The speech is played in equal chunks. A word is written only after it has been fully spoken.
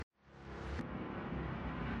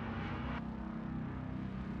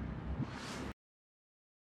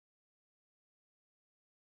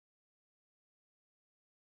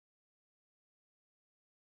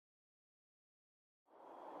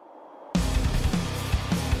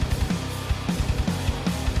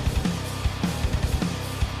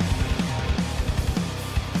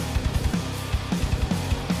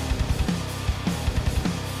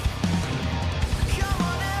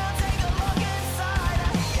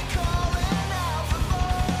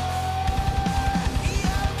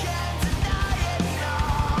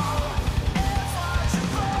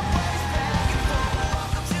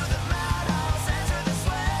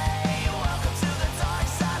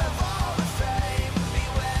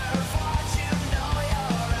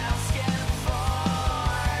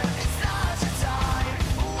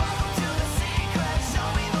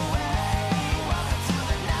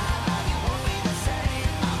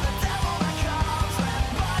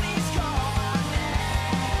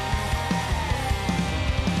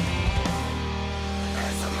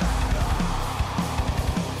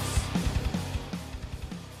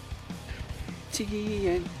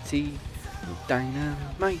TNT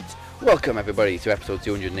Dynamite. Welcome everybody to episode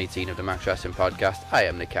 218 of the Max Wrestling Podcast. I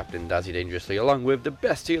am the Captain Dazzy Dangerously, along with the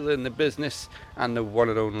best healer in the business and the one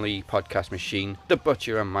and only podcast machine, the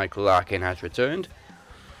Butcher, and Michael Larkin has returned.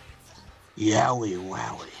 Yowie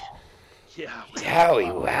wowie.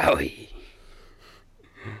 Yowie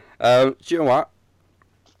wowie. Do you know what?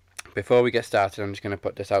 Before we get started, I'm just going to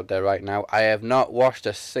put this out there right now. I have not watched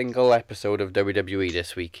a single episode of WWE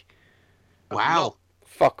this week. Wow.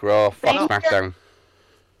 Fuck Raw, fuck SmackDown.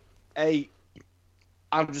 Hey,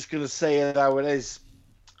 I'm just going to say it how it is.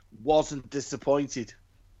 Wasn't disappointed.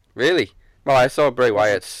 Really? Well, I saw Bray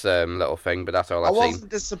Wyatt's little thing, but that's all I've seen. I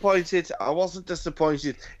wasn't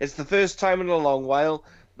disappointed. It's the first time in a long while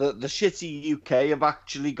that the shitty UK have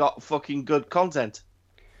actually got fucking good content.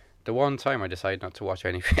 The one time I decided not to watch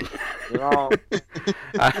anything. No.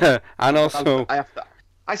 And also...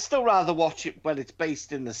 I still rather watch it when it's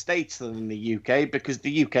based in the States than in the UK, because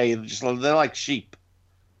the UK, they're like sheep.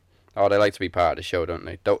 Oh, they like to be part of the show, don't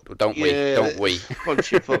they? Don't we?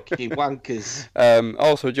 Bunch of fucking wankers.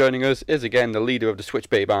 Also joining us is again the leader of the Switch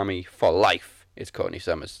Babe Army for life. It's Courtney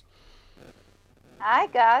Summers. Hi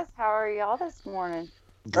guys, how are y'all this morning?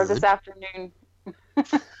 Or this afternoon?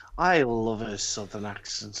 I love her southern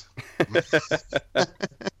accent.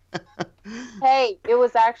 Hey, it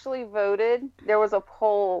was actually voted. There was a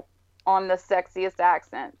poll on the sexiest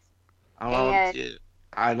accents.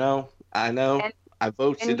 I know. And I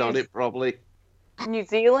voted on it probably. New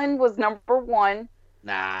Zealand was number 1.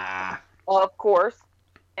 Nah. Of course.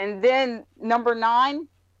 And then number 9,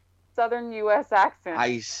 Southern U.S. accent.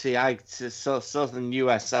 I see. Southern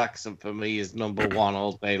U.S. accent for me is number 1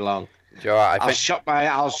 all day long. Joe, I'll shut my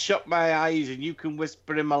eyes and you can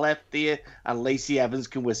whisper in my left ear and Lacey Evans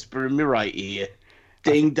can whisper in my right ear.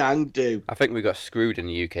 Ding dang do. I think we got screwed in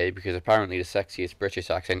the UK because apparently the sexiest British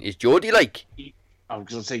accent is Geordie like. I was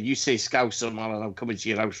going to say, you say Scouser, man, and I'm coming to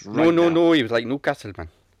your house right now. No, he was like Newcastle, man.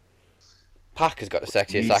 Pac has got the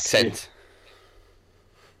sexiest accent.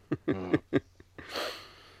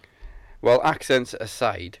 Well, accents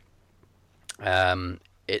aside,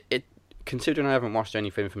 considering I haven't watched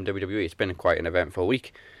anything from WWE, it's been quite an eventful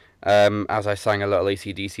week. As I sang a little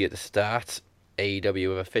AC/DC at the start, AEW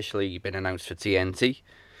have officially been announced for TNT.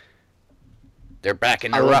 They're back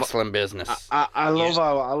in the wrestling business. I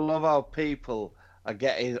love how people are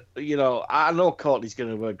getting, I know Courtney's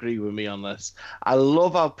going to agree with me on this. I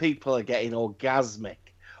love how people are getting orgasmic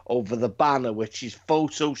over the banner, which is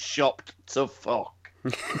photoshopped to fuck.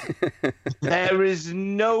 There is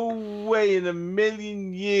no way in a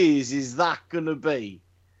million years is that going to be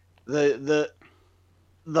the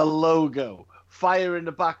logo. Fire in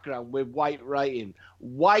the background with white writing.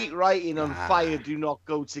 White writing and fire do not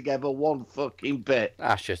go together one fucking bit.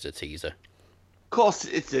 That's just a teaser. Of course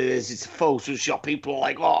it is. It's Photoshop. People are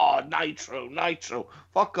like, oh, Nitro.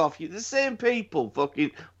 Fuck off. You're the same people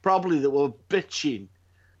fucking probably that were bitching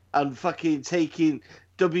and fucking taking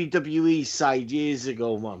WWE side years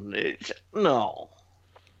ago, man. No.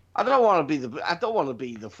 I don't want to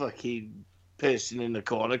be the fucking person in the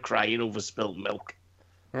corner crying over spilled milk.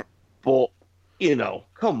 But,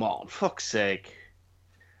 come on, fuck's sake.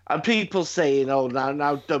 And people saying, oh,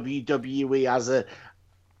 now WWE has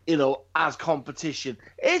as competition.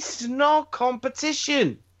 It's not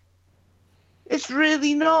competition. It's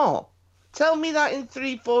really not. Tell me that in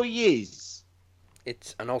 3-4 years.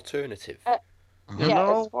 It's an alternative. As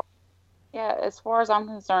far as I'm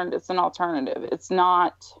concerned, it's an alternative. It's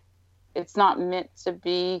not meant to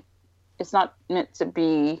be. It's not meant to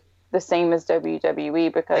be the same as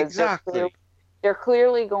WWE because exactly. They're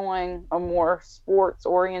clearly going a more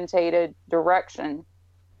sports-orientated direction,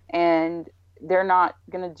 and they're not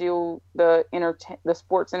going to do the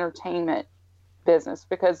sports entertainment business,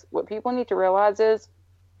 because what people need to realize is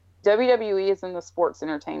WWE is in the sports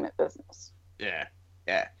entertainment business. Yeah.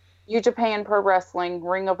 New Japan Pro Wrestling,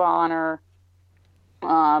 Ring of Honor,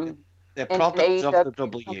 they're products of the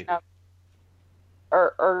W.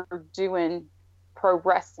 Are doing pro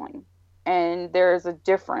wrestling, and there's a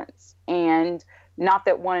difference. And not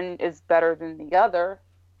that one is better than the other,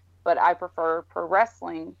 but I prefer pro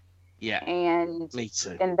wrestling. Yeah, and me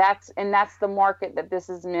too. And that's the market that this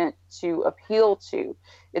is meant to appeal to.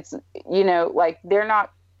 It's like they're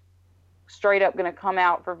not straight up going to come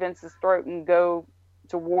out for Vince's throat and go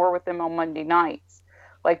to war with him on Monday nights.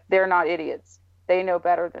 Like, they're not idiots. They know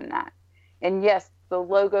better than that. And yes, the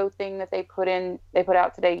logo thing that they put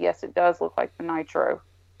out today, yes, it does look like the Nitro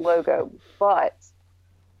logo, but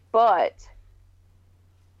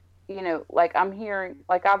like I'm hearing,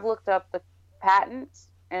 like I've looked up the patents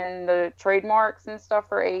and the trademarks and stuff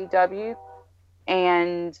for AEW,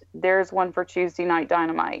 and there's one for Tuesday Night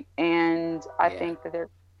Dynamite, and I think that they're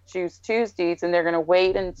choose Tuesdays, and they're going to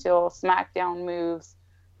wait until SmackDown moves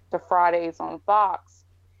to Fridays on Fox,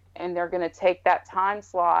 and they're going to take that time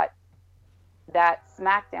slot that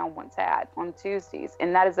SmackDown once had on Tuesdays,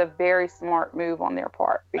 and that is a very smart move on their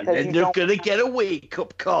part, because and they're going to get a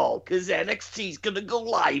wake-up call because NXT's going to go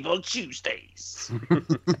live on Tuesdays.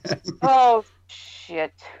 Oh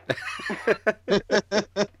shit!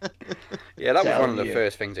 Yeah, that was one of the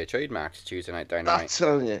first things they trademarked, Tuesday Night Dynamite. That's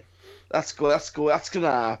telling you, that's going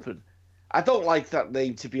to happen. I don't like that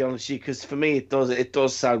name, to be honest with you, because for me it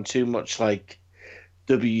does sound too much like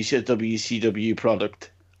WCW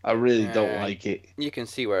product. I really don't like it. You can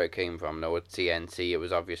see where it came from, though. It's TNT. It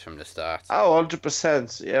was obvious from the start. Oh,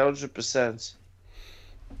 100%. Yeah, 100%.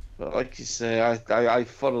 But like you say, I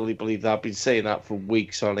thoroughly believe that. I've been saying that for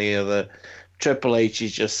weeks on here, that Triple H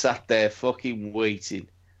is just sat there fucking waiting.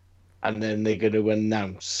 And then they're going to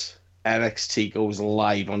announce NXT goes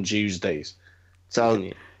live on Tuesdays. I'm telling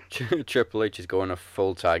you. Triple H is going a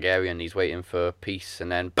full Targaryen. He's waiting for peace,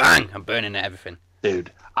 and then bang! I'm burning everything.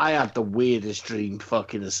 Dude, I had the weirdest dream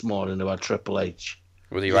fucking this morning about Triple H.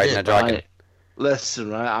 Was he riding a dragon?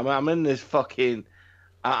 Listen, right, I'm in this fucking,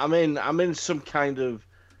 I'm in some kind of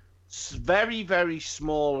very, very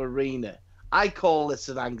small arena. I call this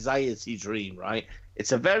an anxiety dream, right?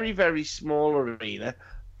 It's a very, very small arena,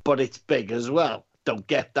 but it's big as well. Don't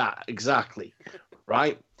get that exactly,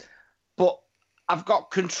 right? But I've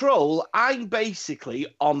got control. I'm basically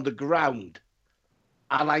on the ground.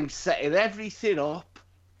 And I'm setting everything up.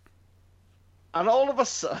 And all of a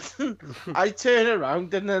sudden, I turn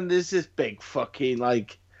around and then there's this big fucking,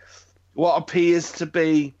 like, what appears to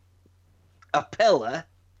be a pillar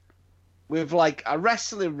with, like, a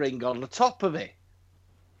wrestling ring on the top of it.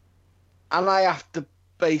 And I have to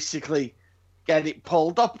basically get it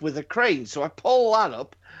pulled up with a crane. So I pull that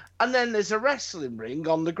up, and then there's a wrestling ring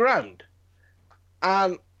on the ground.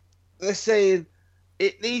 And they're saying,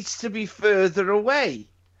 it needs to be further away.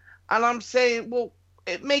 And I'm saying, well,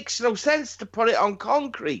 it makes no sense to put it on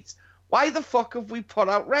concrete. Why the fuck have we put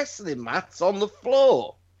out wrestling mats on the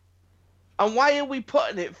floor? And why are we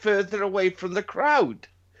putting it further away from the crowd?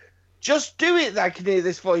 Just do it, I can hear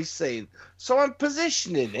this voice saying. So I'm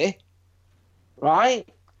positioning it, right?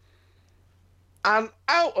 And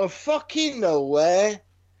out of fucking nowhere,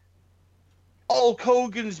 Hulk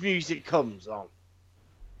Hogan's music comes on.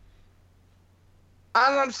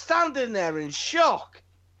 And I'm standing there in shock.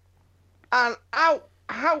 And out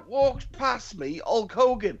walks past me Hulk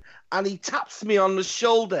Hogan. And he taps me on the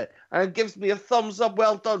shoulder and gives me a thumbs up.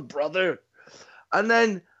 Well done, brother. And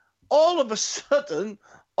then all of a sudden,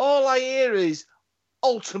 all I hear is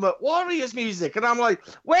Ultimate Warrior's music. And I'm like,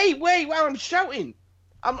 wait, wow, I'm shouting.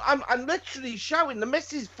 I'm literally shouting. The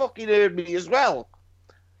missus fucking heard me as well.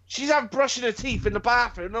 She's out brushing her teeth in the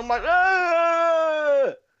bathroom. And I'm like,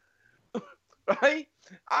 ah! Right?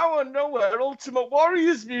 Out of nowhere, Ultimate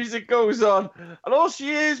Warrior's music goes on. And all she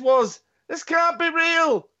hears was, this can't be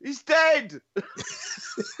real. He's dead.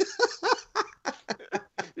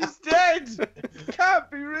 He's dead.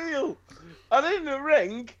 Can't be real. And in the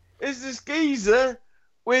ring is this geezer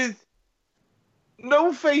with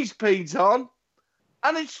no face paint on.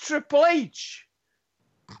 And it's Triple H.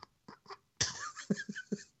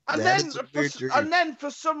 And then for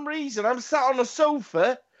some reason, I'm sat on a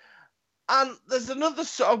sofa. And there's another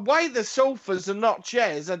why the sofas are not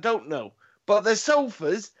chairs, I don't know. But they're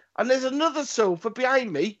sofas, and there's another sofa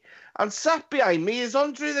behind me, and sat behind me is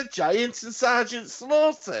Andre the Giant and Sergeant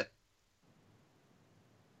Slaughter.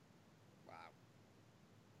 Wow.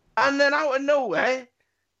 And then out of nowhere,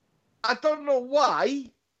 I don't know why,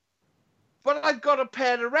 but I've got a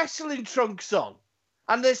pair of wrestling trunks on,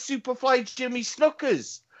 and they're Superfly Jimmy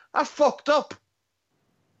Snuckers. That's fucked up.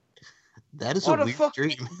 That is a weird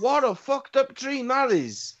dream. What a fucked up dream that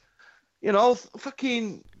is. You know,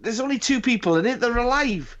 fucking, there's only two people in it. They're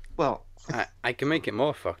alive. Well, I can make it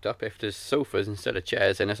more fucked up if there's sofas instead of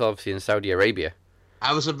chairs, and it's obviously in Saudi Arabia.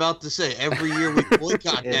 I was about to say, every year we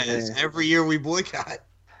boycott that. Every year we boycott.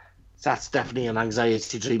 That's definitely an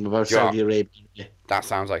anxiety dream about Saudi Arabia. That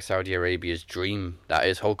sounds like Saudi Arabia's dream. That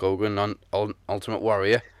is Hulk Hogan on Ultimate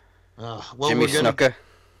Warrior. Jimmy Snuka.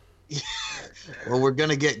 Well, we're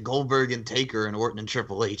going to get Goldberg and Taker and Orton and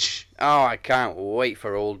Triple H. Oh, I can't wait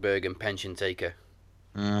for Goldberg and Pension Taker.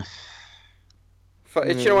 You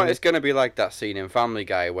know what? It's going to be like that scene in Family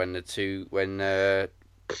Guy when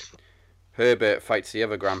Herbert fights the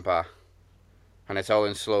other grandpa. And it's all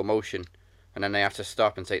in slow motion. And then they have to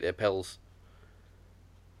stop and take their pills.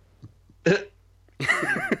 I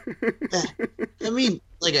mean,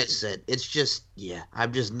 like I said, it's just, yeah,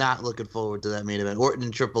 I'm just not looking forward to that main event. Orton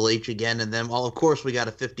and Triple H again, and then, well, of course, we got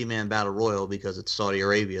a 50-man battle royal because it's Saudi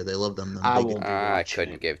Arabia. They love them. I big- won't be I watching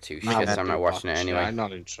couldn't it. give two I shits. won't I'm be not watching it anyway. I'm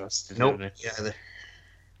not interested Nope. in it. Yeah,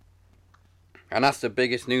 And that's the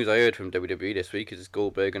biggest news I heard from WWE this week is it's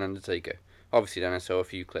Goldberg and Undertaker. Obviously, then I saw a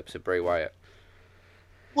few clips of Bray Wyatt.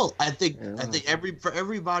 well, I think Yeah. for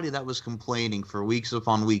everybody that was complaining for weeks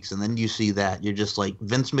upon weeks, and then you see that, you're just like,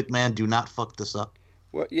 Vince McMahon, do not fuck this up.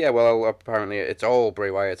 Well, yeah, well, apparently it's all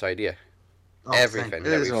Bray Wyatt's idea. Oh, Everything It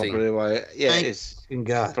that is we've all seen. Bray Wyatt. Yeah, Thank it is. Thank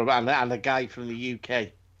God. And the guy from the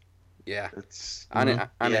UK. Yeah. It's And,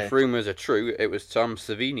 Mhm. if rumours are true, it was Tom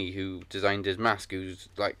Savini who designed his mask, who's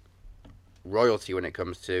like royalty when it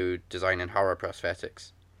comes to designing horror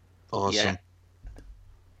prosthetics. Awesome.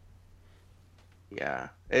 yeah.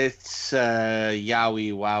 It's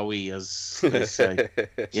yowie wowie, as they say.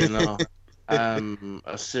 You know,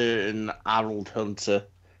 a certain Harold Hunter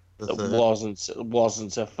The that third.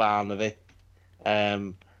 wasn't a fan of it.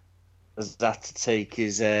 Has that to take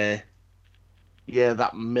his that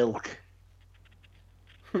milk.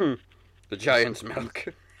 The giant's milk.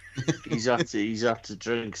 He's had to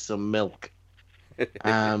drink some milk.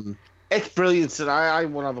 It's brilliant, and I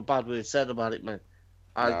won't have a bad word said about it, man.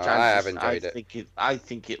 No, I have enjoyed it. I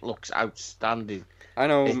think it looks outstanding. I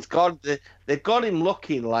know. They've got him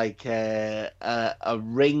looking like a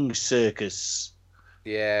ring circus.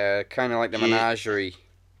 Yeah, kind of like the Yeah. menagerie.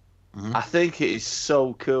 I think it is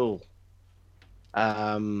so cool.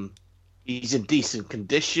 He's in decent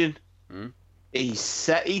condition. Mm. He's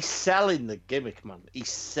selling the gimmick, man. He's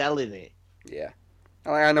selling it. Yeah.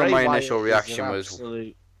 I know Bray my Wyatt initial is reaction an was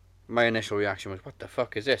absolute- what the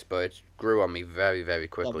fuck is this? But it grew on me very, very the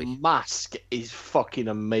quickly. mask is fucking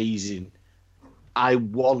amazing. I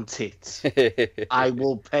want it. I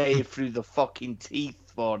will pay through the fucking teeth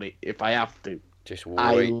for it if I have to. Just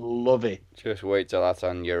I wait. love it. Just wait till that's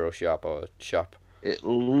on Euroshop or Shop. It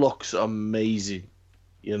looks amazing,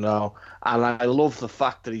 you know. And I love the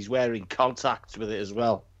fact that he's wearing contacts with it as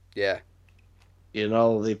well. Yeah. You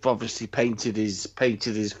know, they've obviously painted his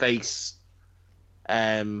face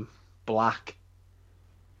black.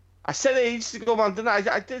 I said it ages ago, man, didn't I?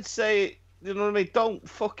 I did say it, you know what I mean? Don't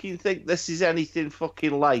fucking think this is anything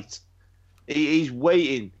fucking light. He's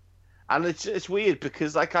waiting. And it's weird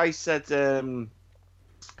because, like I said,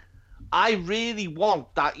 I really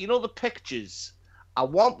want that. You know the pictures? I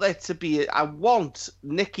want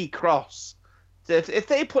Nikki Cross. If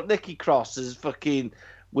they put Nikki Cross as fucking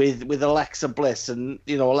with Alexa Bliss, and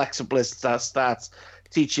you know Alexa Bliss starts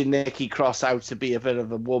teaching Nikki Cross how to be a bit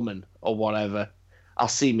of a woman or whatever, I'll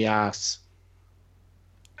see me ass.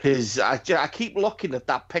 Because I keep looking at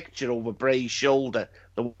that picture over Bray's shoulder,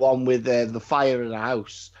 the one with the fire in the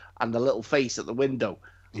house and the little face at the window.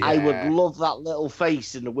 Yeah. I would love that little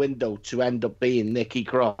face in the window to end up being Nikki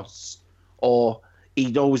Cross, or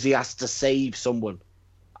he knows he has to save someone.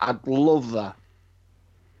 I'd love that.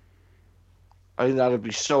 I think that'd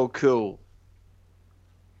be so cool.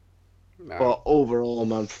 No. But overall,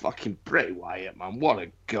 man, fucking Bray Wyatt, man, what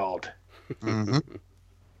a god. Mhm.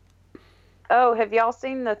 Oh, have y'all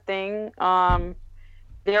seen the thing?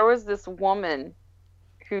 There was this woman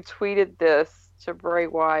who tweeted this to Bray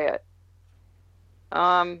Wyatt.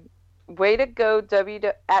 Way to go,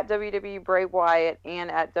 at WWE Bray Wyatt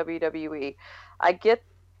and at WWE. I get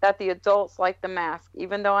that the adults like the mask,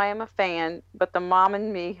 even though I am a fan, but the mom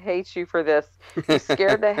in me hates you for this. You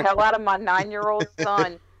scared the hell out of my 9-year-old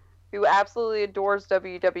son, who absolutely adores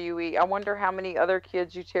WWE. I wonder how many other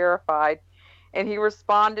kids you terrified. And he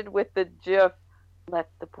responded with the gif, "Let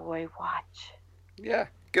the boy watch." Yeah,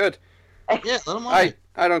 good. Yeah, let him on.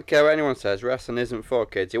 I don't care what anyone says. Wrestling isn't for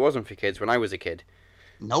kids. It wasn't for kids when I was a kid.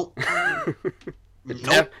 Nope. It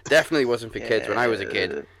Nope. definitely wasn't for kids when I was a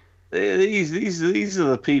kid. These are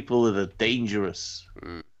the people that are dangerous.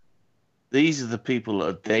 Mm. These are the people that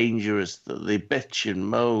are dangerous, that they bitch and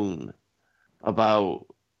moan about,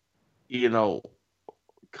 you know,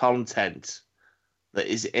 content that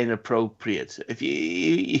is inappropriate. If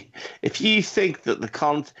you think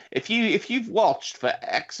that if you've watched for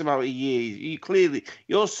X amount of years,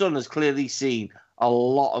 your son has clearly seen a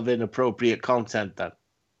lot of inappropriate content then.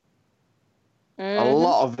 A Mhm.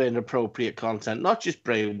 lot of inappropriate content, not just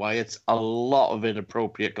Bray Wyatt, a lot of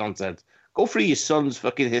inappropriate content. Go through your son's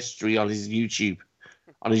fucking history on his YouTube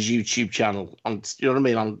channel, you know what I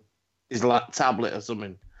mean, on his tablet or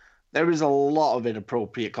something. There is a lot of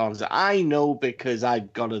inappropriate content. I know because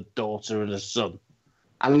I've got a daughter and a son,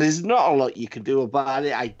 and there's not a lot you can do about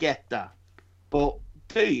it. I get that, but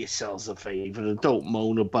do yourselves a favour and don't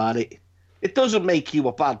moan about it. It doesn't make you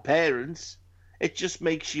a bad parent. It just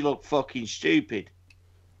makes you look fucking stupid.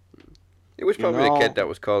 It was probably the kid that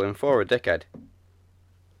was calling for a dickhead.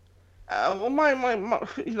 Well, my,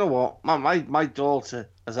 you know what? My daughter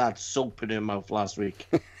has had soap in her mouth last week.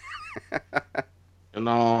 You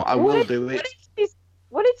know, I will do it.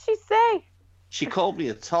 What did she say? She called me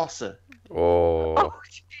a tosser. Oh. Oh,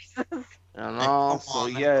 Jesus. You know, so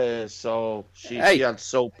yeah, so she had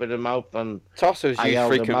soap in her mouth and Tossers I used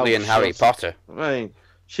held her frequently mouth in Harry shut. Potter. I mean,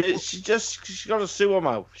 she's got a sewer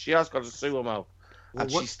mouth. She has got a sewer mouth. Well,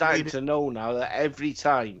 And what she's starting made to know now that every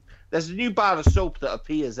time there's a new bar of soap that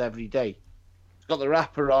appears every day. It's got the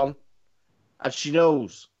wrapper on, and she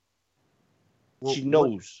knows. Well, She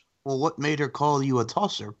knows. what made her call you a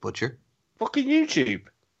tosser, Butcher? Fucking YouTube.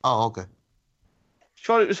 Oh, okay. She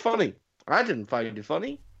thought it was funny. I didn't find it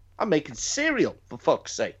funny. I'm making cereal, for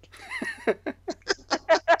fuck's sake.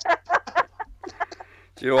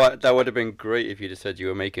 Do you know what? That would have been great if you just said you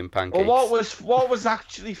were making pancakes. Well, what was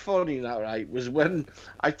actually funny, that right, was when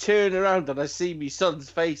I turn around and I see my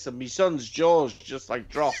son's face and my son's jaws just like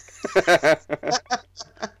drop.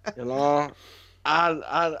 You know, and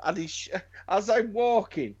as I'm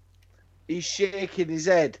walking, he's shaking his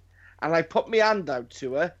head, and I put my hand out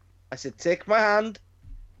to her. I said, "Take my hand."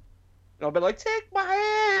 And I'll be like, "Take my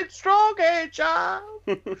hand, strong hand, child."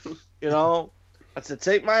 You know, I said,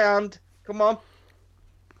 "Take my hand, come on."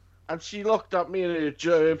 And she looked at me, and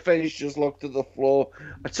her face just looked at the floor.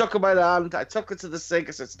 I took her by the hand. I took her to the sink.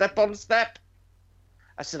 I said, "Step on the step."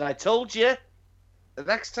 I said, "I told you. The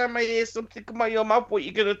next time I hear something come out of your mouth, what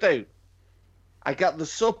you gonna do?" I got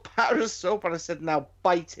the bar of soap, and I said, "Now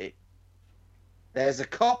bite it. There's a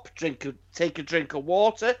cup. Take a drink of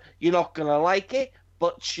water. You're not gonna like it,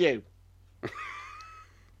 but chew."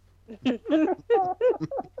 You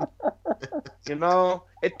know,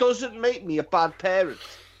 it doesn't make me a bad parent.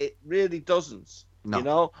 It really doesn't. No. You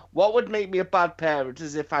know, what would make me a bad parent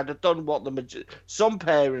is if I'd have done what some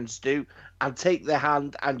parents do and take their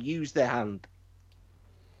hand and use their hand.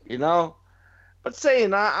 You know, but saying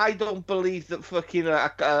that, I don't believe that fucking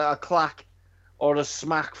a clack or a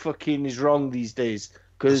smack fucking is wrong these days,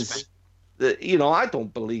 because you know, I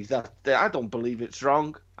don't believe that. I don't believe it's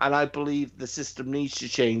wrong, and I believe the system needs to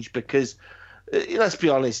change because, let's be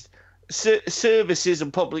honest, services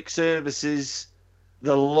and public services,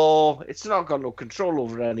 the law, it's not got no control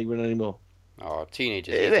over anyone anymore. Oh,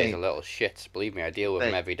 teenagers these days are little shits. Believe me, I deal with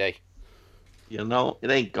them every day. You know, it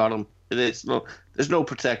ain't got them. There's no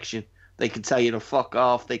protection. They can tell you to fuck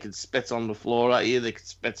off. They can spit on the floor at you. They can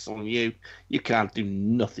spit on you. You can't do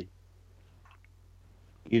nothing.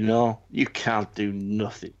 You know, you can't do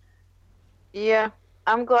nothing. Yeah,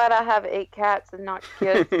 I'm glad I have 8 cats and not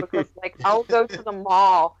kids because, like, I'll go to the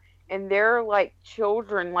mall and they're like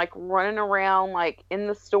children, like running around, like in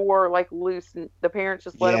the store, like loose, and the parents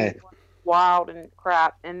just let them run wild and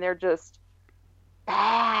crap, and they're just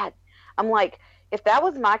bad. I'm like, if that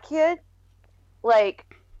was my kid, like,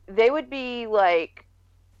 they would be like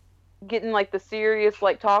getting like the serious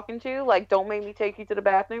like talking to, like, don't make me take you to the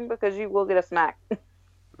bathroom because you will get a smack.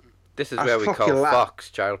 This is where we call Fox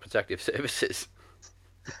Child Protective Services.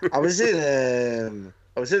 I was in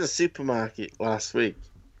a supermarket last week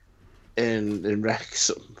in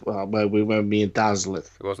Wrexham, where me and Daz live.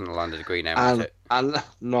 It wasn't the land of the Green M, was it? And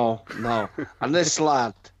no. And this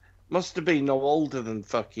lad must have been no older than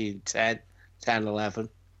fucking 10, 11.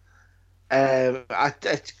 I'd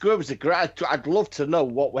love to know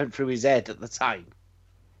what went through his head at the time,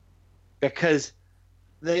 because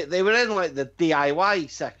they were in like the DIY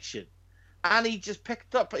section, and he just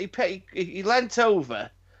picked up. He leant over,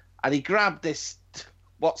 and he grabbed this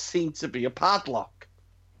what seemed to be a padlock,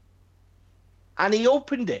 and he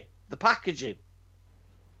opened it, the packaging,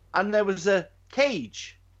 and there was a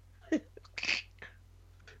cage.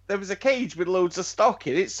 There was a cage with loads of stock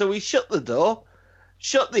in it, so he shut the door,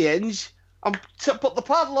 shut the hinge, and put the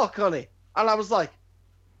padlock on it. And I was like,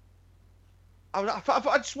 I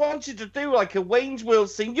just wanted to do like a Wayne's World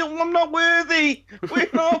scene. I'm not worthy. We're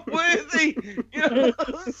not worthy. You know,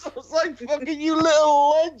 so it's like, fucking you little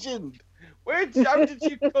legend. How did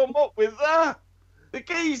you come up with that? The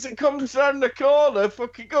geezer comes around the corner,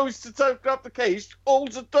 fucking goes to grab the cage,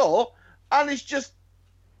 holds the door, and it's just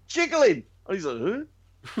jiggling. And he's like, huh?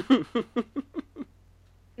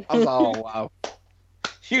 I was like, oh, wow.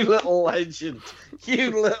 You little legend.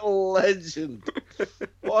 You little legend.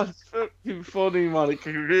 What's fucking funny, man? It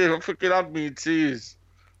can really fucking have me in tears.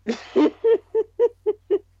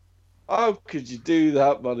 How could you do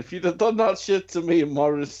that, man? If you'd have done that shit to me in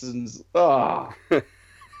Morrison's, I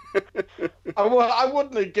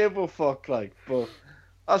wouldn't have given a fuck, like, but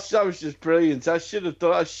that was just brilliant. I should have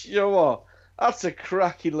done, you know what? That's a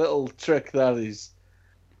cracking little trick, that is.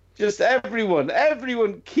 Just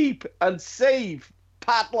everyone keep and save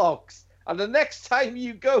padlocks. And the next time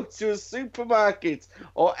you go to a supermarket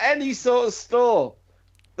or any sort of store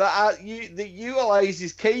that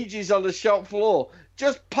utilizes cages on the shop floor,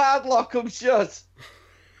 just padlock them shut.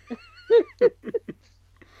 I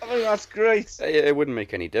think that's great. It wouldn't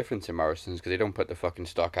make any difference in Morrison's because they don't put the fucking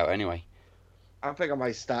stock out anyway. I think I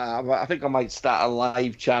might start a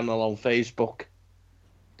live channel on Facebook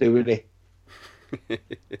doing it.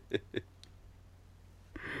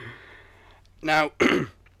 Now,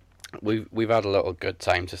 we've had a little good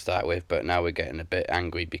time to start with, but now we're getting a bit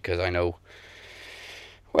angry because I know.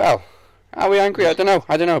 Well, are we angry? I don't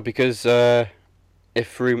know because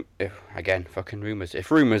if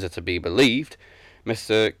rumours are to be believed,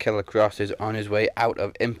 Mr. Killer Cross is on his way out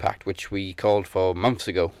of Impact, which we called for months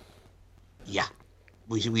ago. Yeah.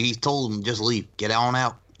 We told him just leave. Get on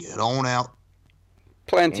out. Get on out.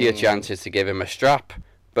 Plenty of chances to give him a strap,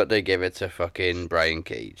 but they give it to fucking Brian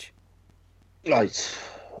Cage. Right.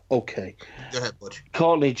 Okay. Go ahead, Butch.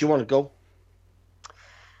 Courtney, do you want to go?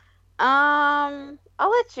 I'll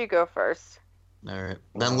let you go first. All right.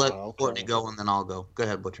 Then let okay. Courtney go, and then I'll go. Go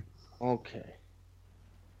ahead, Butcher. Okay.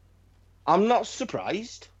 I'm not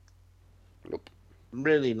surprised. Nope. I'm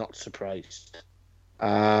really not surprised.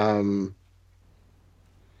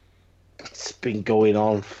 It's been going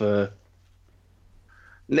on for...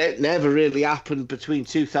 never really happened between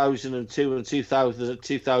 2002 and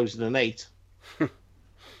 2008.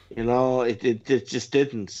 You know, it just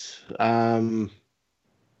didn't.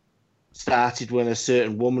 Started when a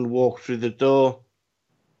certain woman walked through the door.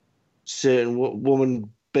 Certain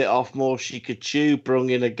woman bit off more she could chew, brung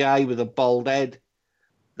in a guy with a bald head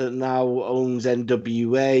that now owns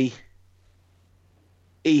NWA.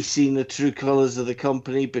 He's seen the true colours of the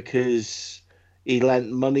company because he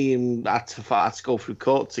lent money and had to go through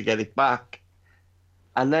court to get it back.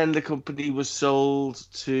 And then the company was sold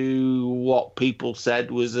to what people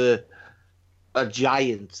said was a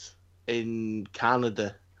giant in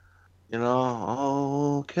Canada. You know,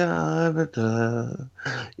 oh, Canada.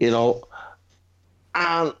 You know,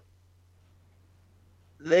 and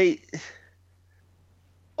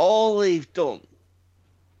all they've done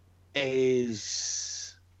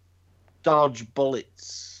is dodge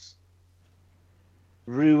bullets,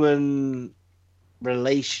 ruin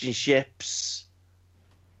relationships,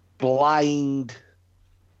 blind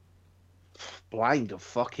a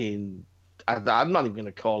fucking... I'm not even going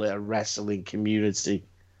to call it a wrestling community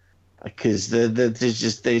because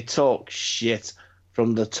they talk shit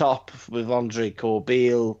from the top with Andre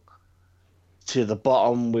Corbeil to the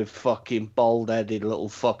bottom with fucking bald-headed little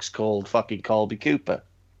fucks called fucking Colby Cooper.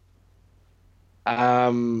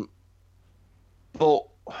 But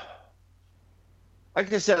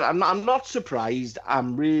like I said, I'm not surprised.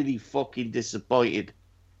 I'm really fucking disappointed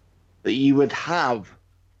that you would have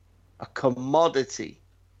a commodity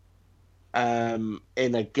in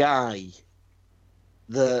a guy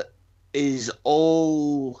that is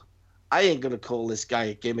all... I ain't gonna call this guy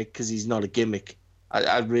a gimmick because he's not a gimmick.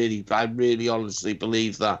 I really honestly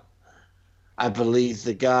believe that. I believe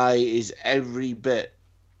the guy is every bit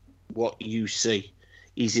what you see.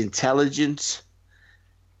 He's intelligent.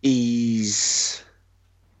 He's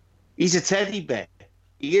a teddy bear.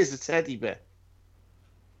 He is a teddy bear.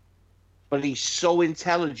 But he's so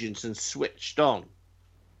intelligent and switched on.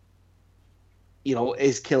 You know,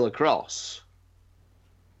 is Killer Cross.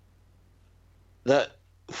 That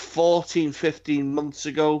 14, 15 months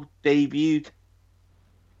ago debuted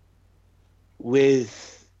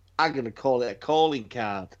with, I'm going to call it a calling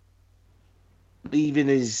card. Leaving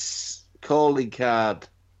his calling card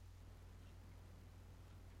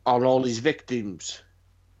on all his victims.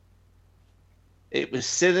 It was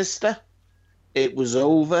sinister. It was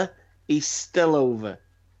over. He's still over.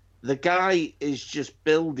 The guy is just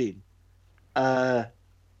building a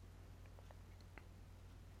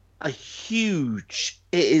huge,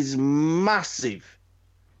 it is massive,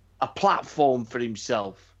 a platform for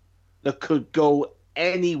himself that could go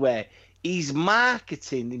anywhere. He's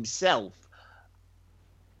marketing himself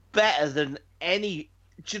better than any,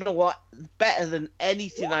 do you know what? Better than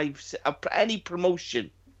anything any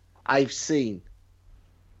promotion I've seen.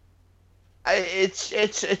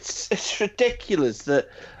 It's ridiculous that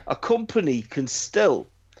a company can still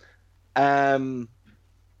kind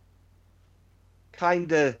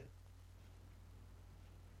of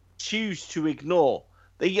choose to ignore.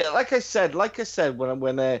 Like I said,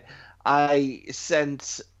 when I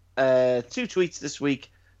sent 2 tweets this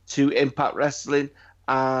week to Impact Wrestling,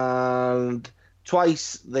 and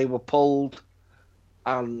twice they were pulled,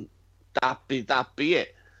 and that be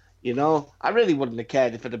it. You know, I really wouldn't have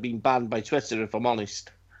cared if it had been banned by Twitter, if I'm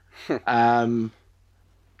honest. because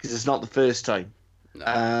it's not the first time.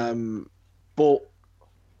 No. But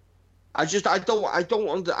I do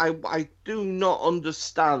not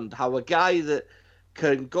understand how a guy that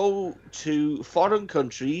can go to foreign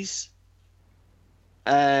countries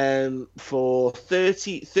for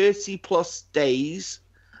 30 plus days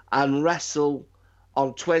and wrestle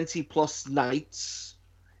on 20 plus nights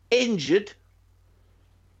injured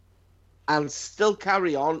and still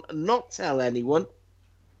carry on and not tell anyone.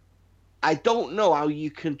 I don't know how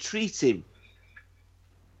you can treat him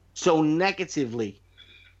so negatively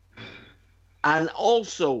and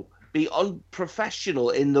also be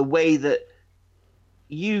unprofessional in the way that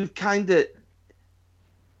you kind of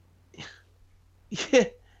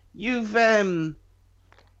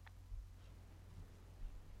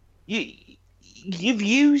you've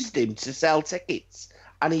used him to sell tickets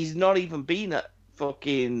and he's not even been at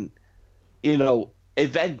fucking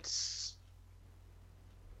events.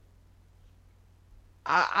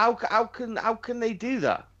 How can they do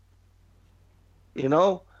that?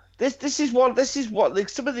 This is what like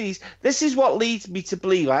some of these. This is what leads me to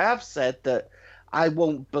believe. I have said that I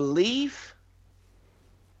won't believe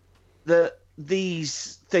that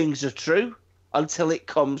these things are true until it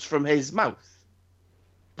comes from his mouth.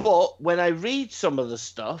 But when I read some of the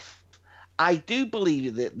stuff, I do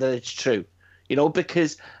believe that it's true.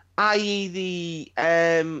 Because i.e. the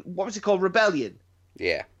what was it called, Rebellion?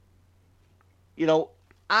 Yeah.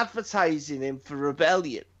 Advertising him for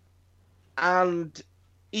Rebellion, and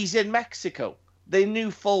he's in Mexico. They knew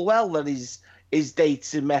full well that his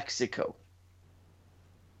date's in Mexico.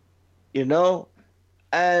 They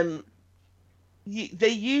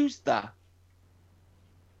used that.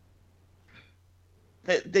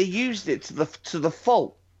 They used it to the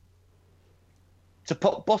full to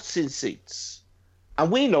put butts in seats, and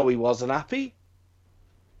we know he wasn't happy.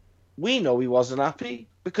 We know he wasn't happy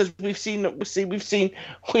because we've seen the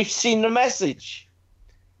message,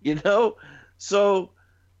 So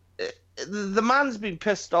the man's been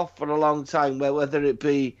pissed off for a long time, whether it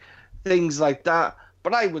be things like that.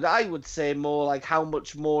 But I would say more like, how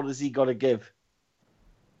much more has he got to give?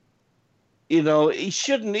 He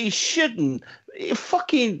shouldn't.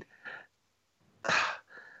 Fucking.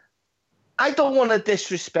 I don't want to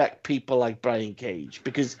disrespect people like Brian Cage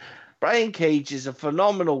because Brian Cage is a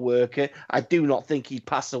phenomenal worker. I do not think he'd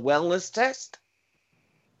pass a wellness test.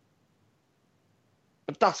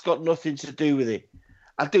 But that's got nothing to do with it.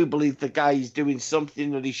 I do believe the guy is doing something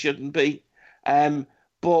that he shouldn't be.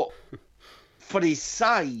 But for his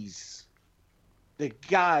size, the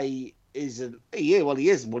guy he is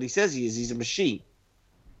what he says he is. He's a machine.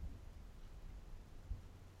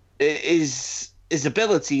 His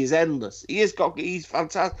ability is endless. He's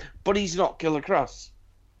fantastic, but he's not Killer Kross.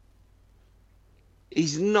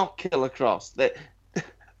 He's not Killer Kross. The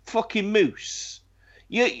fucking Moose.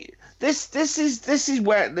 This is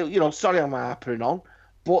where sorry I'm harping on,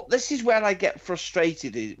 but this is where I get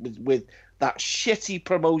frustrated with that shitty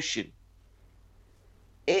promotion.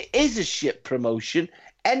 It is a shit promotion.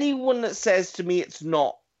 Anyone that says to me it's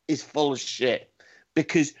not is full of shit.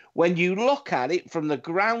 Because when you look at it from the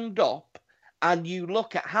ground up and you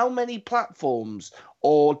look at how many platforms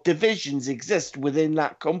or divisions exist within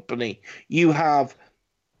that company, you have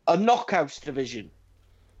a Knockouts division.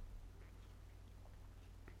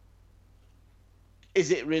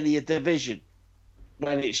 Is it really a division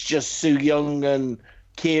when it's just Su Yung and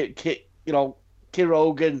Kira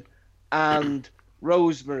Hogan and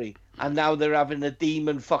Rosemary, and now they're having a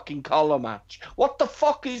demon fucking collar match? What the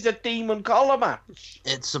fuck is a demon collar match?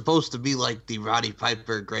 It's supposed to be like the Roddy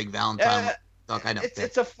Piper, Greg Valentine. I know.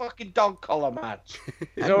 It's a fucking dog collar match.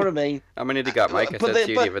 You know what I mean? How many they got, Mike? I said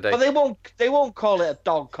to you the other day. But they won't call it a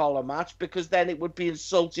dog collar match because then it would be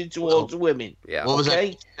insulting towards women. Yeah. What was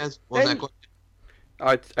that? What was that question?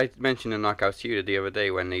 I mentioned the Knockouts to you the other day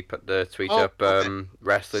when they put the tweet up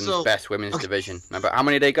wrestling's best women's division. Remember how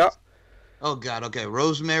many they got? Oh God, okay.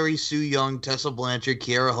 Rosemary, Su Yung, Tessa Blanchard,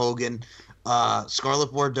 Kiera Hogan,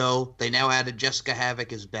 Scarlett Bordeaux. They now added Jessica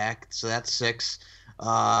Havoc is back, so that's 6.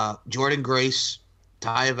 Jordan Grace,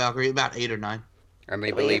 Taya Valkyrie, about 8 or 9. And they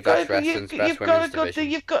believe that's wrestling's best women's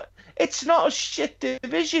division. It's not a shit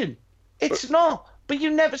division. It's not. But you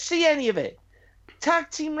never see any of it. Tag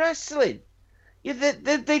team wrestling.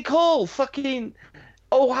 They call fucking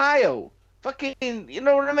Ohio fucking, you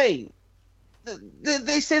know what I mean?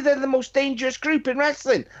 They say they're the most dangerous group in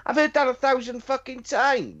wrestling. I've heard that 1,000 fucking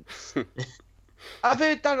times. I've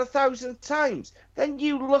heard that 1,000 times. Then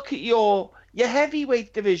you look at your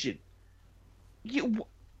heavyweight division.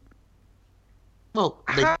 How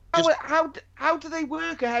do they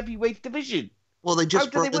work a heavyweight division? Well, they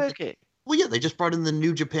just how do they work it? Well, yeah, they just brought in the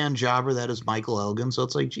New Japan jobber that is Michael Elgin, so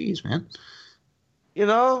it's like, geez, man. You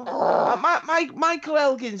know, Michael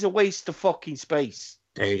Elgin's a waste of fucking space.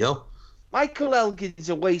 There you go. Michael Elgin's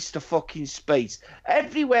a waste of fucking space.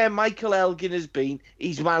 Everywhere Michael Elgin has been,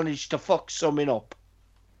 he's managed to fuck something up.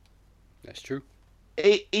 That's true.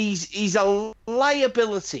 He's a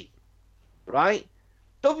liability, right?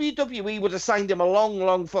 WWE would have signed him a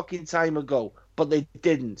long fucking time ago, but they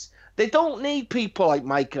didn't. They don't need people like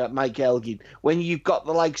Mike Elgin when you've got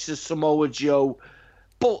the likes of Samoa Joe.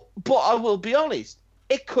 But I will be honest,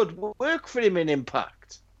 it could work for him in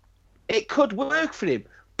Impact. It could work for him.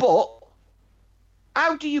 But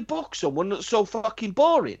how do you book someone that's so fucking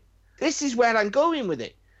boring? This is where I'm going with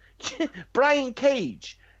it. Brian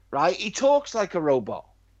Cage, right? He talks like a robot.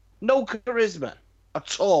 No charisma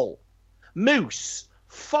at all. Moose,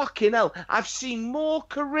 fucking hell. I've seen more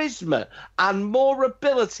charisma and more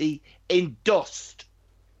ability in Dust.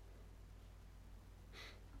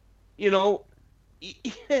 You know,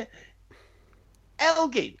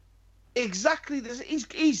 Elgin, exactly this.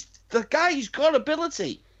 He's the guy's got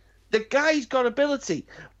ability. The guy's got ability.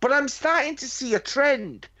 But I'm starting to see a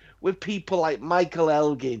trend with people like Michael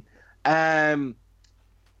Elgin,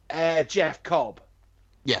 Jeff Cobb.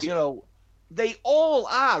 Yes. You know, they all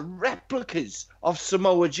are replicas of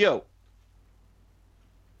Samoa Joe.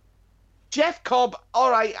 Jeff Cobb,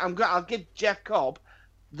 all right, I'll give Jeff Cobb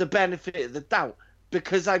the benefit of the doubt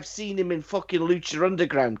because I've seen him in fucking Lucha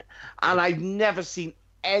Underground and I've never seen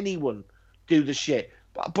anyone do the shit.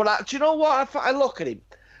 But do you know what? I look at him,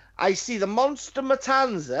 I see the Monster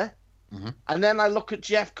Matanza, and then I look at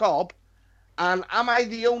Jeff Cobb, and am I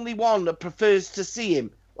the only one that prefers to see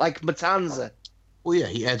him like Matanza? Well, yeah,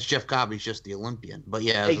 he adds Jeff Cobb. He's just the Olympian, but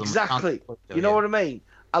yeah, exactly. You know what I mean?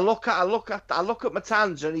 I look at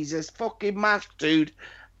Matanza, and he's this fucking masked dude,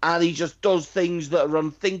 and he just does things that are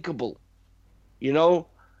unthinkable. You know,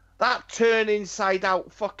 that turn inside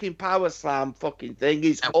out fucking power slam fucking thing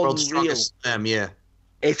is that unreal. Strongest Slam, yeah,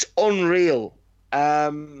 it's unreal.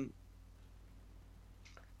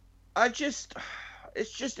 It's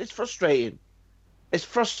frustrating. It's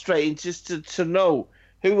frustrating just to know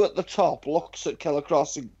who at the top looks at Killer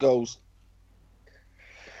Kross and goes,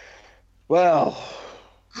 well,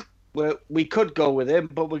 we could go with him,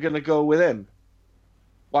 but we're going to go with him.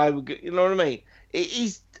 You know what I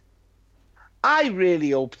mean? I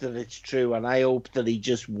really hope that it's true, and I hope that he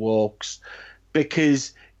just walks,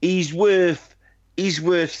 because he's worth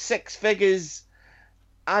 6 figures,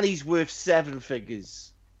 and he's worth 7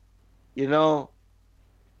 figures. You know,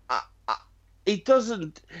 he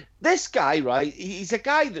doesn't. This guy, right? He's a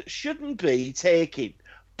guy that shouldn't be taking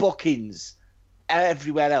bookings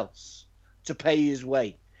everywhere else to pay his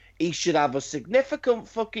way. He should have a significant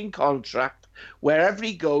fucking contract wherever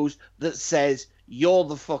he goes that says you're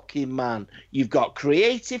the fucking man. You've got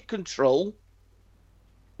creative control.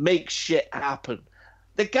 Make shit happen.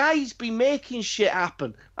 The guy's been making shit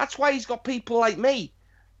happen. That's why he's got people like me.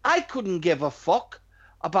 I couldn't give a fuck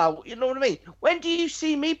about, you know what I mean? When do you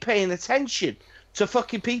see me paying attention to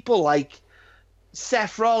fucking people like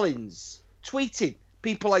Seth Rollins, tweeting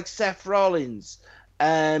people like Seth Rollins,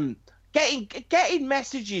 getting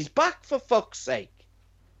messages back, for fuck's sake?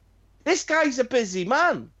 This guy's a busy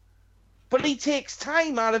man, but he takes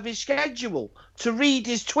time out of his schedule to read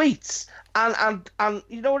his tweets and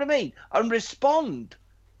you know what I mean, and respond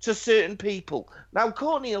to certain people. Now,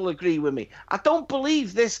 Courtney will agree with me. I don't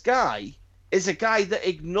believe this guy is a guy that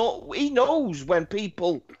he knows when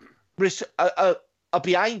people are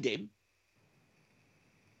behind him.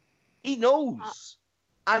 He knows,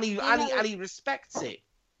 and he respects it.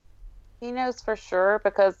 He knows for sure,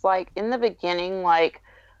 because like in the beginning, like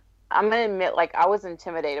I'm gonna admit, like I was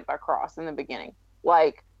intimidated by Kross in the beginning.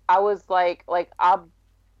 Like I was like I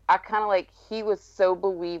kind of like, he was so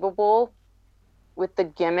believable with the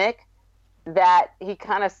gimmick that he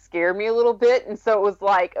kind of scared me a little bit, and so it was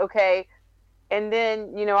like, okay. And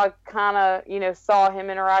then, you know, I kind of, you know, saw him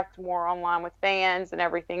interact more online with fans and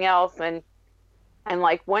everything else. And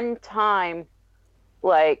like one time,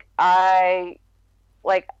 I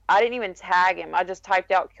didn't even tag him. I just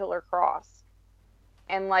typed out Killer Kross.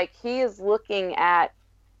 And like, he's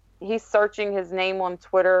searching his name on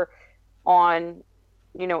Twitter, on,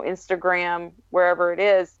 you know, Instagram, wherever it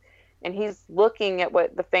is. And he's looking at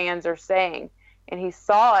what the fans are saying. And he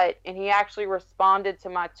saw it, and he actually responded to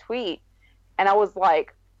my tweet. And I was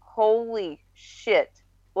like, holy shit,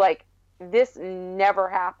 like this never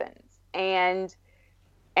happens. And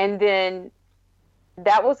then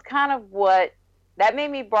that was kind of that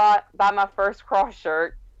made me buy my first Kross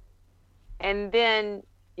shirt. And then,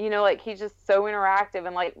 you know, like he's just so interactive,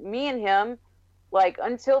 and like me and him, like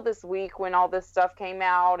until this week when all this stuff came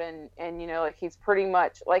out, and you know, like he's pretty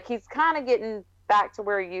much like he's kind of getting back to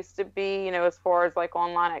where he used to be, you know, as far as like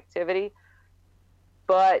online activity.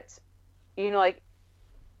 But you know, like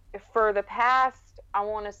for the past, I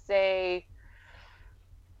want to say,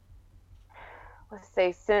 let's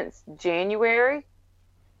say since January,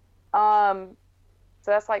 so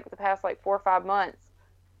that's like the past like 4 or 5 months,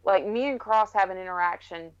 like me and Cross have an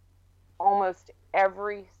interaction almost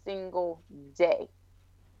every single day.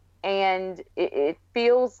 And it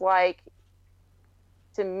feels like,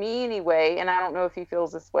 to me anyway, and I don't know if he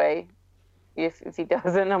feels this way. If he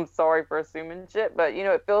doesn't, I'm sorry for assuming shit. But, you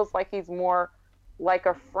know, it feels like he's more like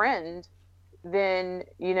a friend than,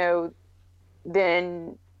 you know,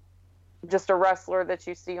 than just a wrestler that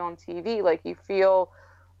you see on TV. Like, you feel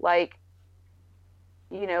like,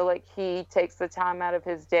 you know, like he takes the time out of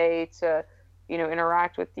his day to, you know,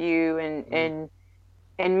 interact with you and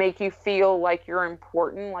make you feel like you're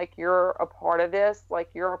important, like you're a part of this, like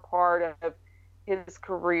you're a part of his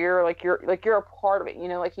career, like you're a part of it, you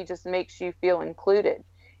know, like he just makes you feel included.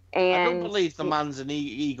 And I don't believe the man's an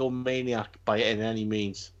egomaniac by any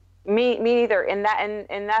means. Me neither. And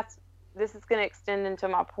that's, this is going to extend into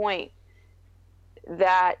my point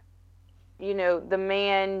that, you know, the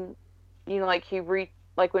man, you know, like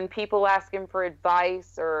like when people ask him for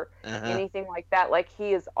advice or anything like that, like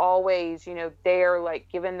he is always, you know, there, like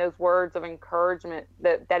giving those words of encouragement,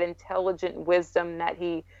 that intelligent wisdom that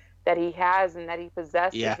he has and that he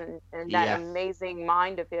possesses, and that amazing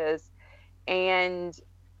mind of his. And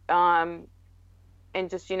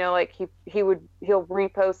just, you know, like he'll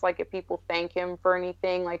repost, like if people thank him for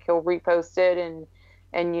anything, like he'll repost it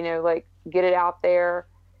and you know, like get it out there.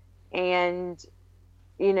 And,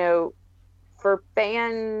 you know, for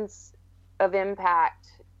fans of Impact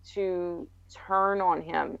to turn on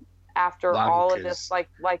him after all of this, like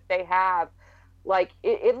they have, like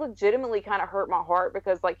it legitimately kind of hurt my heart,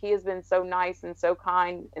 because like he has been so nice and so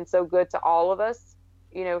kind and so good to all of us,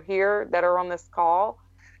 you know, here that are on this call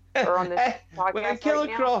or on this podcast. When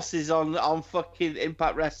Killer Cross is on fucking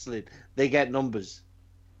Impact Wrestling, they get numbers.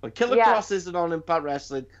 When Killer Cross isn't on Impact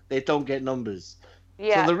Wrestling, they don't get numbers.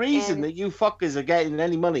 Yeah. So the reason that you fuckers are getting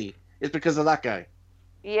any money is because of that guy.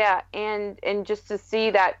 Yeah, and just to see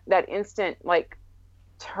that instant, like,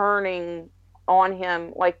 turning on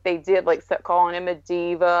him like they did, like calling him a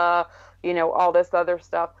diva, you know, all this other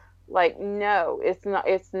stuff. Like, no,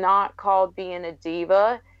 it's not called being a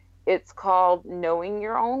diva. It's called knowing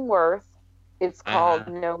your own worth. It's called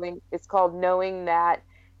knowing that,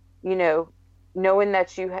 you know, knowing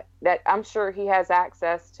that that I'm sure he has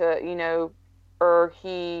access to, you know, or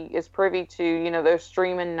he is privy to, you know, those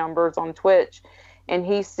streaming numbers on Twitch. And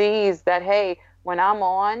he sees that, hey, when I'm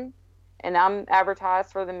on and I'm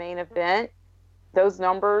advertised for the main event, those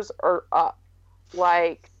numbers are up.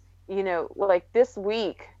 Like, you know, like this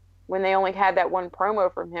week when they only had that one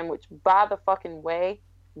promo from him, which, by the fucking way,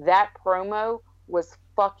 that promo was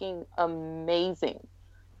fucking amazing.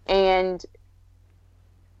 And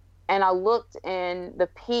I looked, and the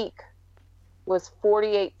peak was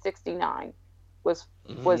 4869. was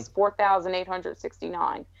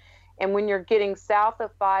 4,869. And when you're getting south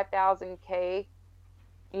of 5,000K,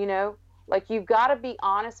 you know, like, you've got to be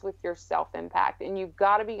honest with yourself, Impact, and you've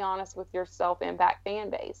got to be honest with your Impact fan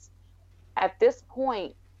base. At this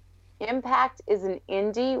point, Impact is an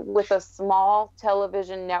indie with a small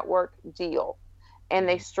television network deal, and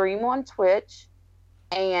they stream on Twitch,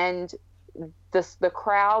 and the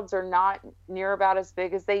crowds are not near about as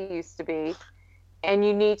big as they used to be. And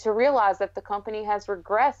you need to realize that the company has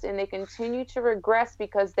regressed, and they continue to regress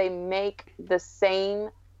because they make the same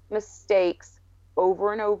mistakes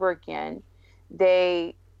over and over again.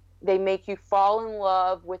 They make you fall in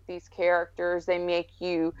love with these characters. They make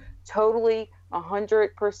you totally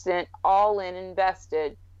 100% all in,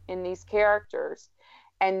 invested in these characters.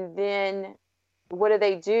 And then what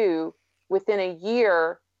do? Within a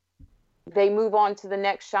year, they move on to the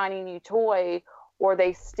next shiny new toy, or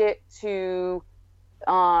they stick to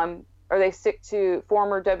former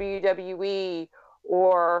WWE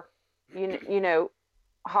or you know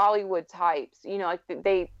Hollywood types, you know, like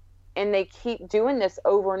they keep doing this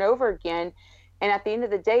over and over again. And at the end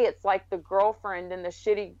of the day, it's like the girlfriend in the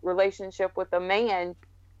shitty relationship with a man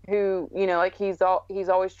who, you know, like he's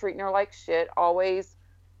always treating her like shit, always,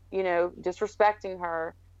 you know, disrespecting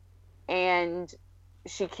her, and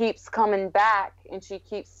she keeps coming back and she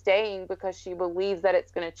keeps staying because she believes that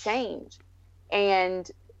it's going to change. And,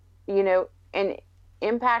 you know, and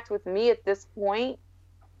Impact with me at this point,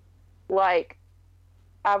 like,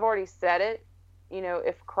 I've already said it, you know,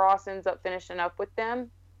 if Cross ends up finishing up with them,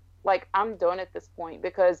 like, I'm done at this point,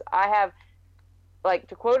 because I like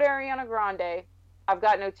to quote Ariana Grande, I've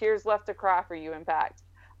got no tears left to cry for you, Impact.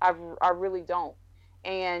 I really don't.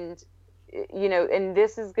 And, you know, and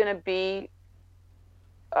this is going to be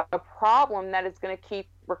a problem that is going to keep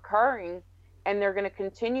recurring, and they're going to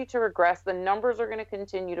continue to regress. The numbers are going to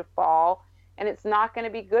continue to fall, and it's not going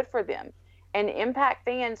to be good for them. And Impact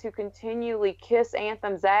fans who continually kiss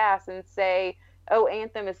Anthem's ass and say, oh,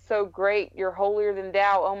 Anthem is so great, you're holier than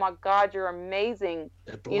thou, oh my God, you're amazing.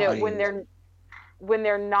 You know, when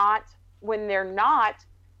they're not,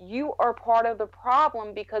 you are part of the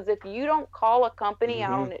problem, because if you don't call a company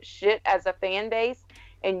out on its shit as a fan base,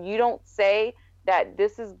 and you don't say that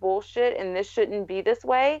this is bullshit and this shouldn't be this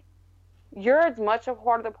way, you're as much a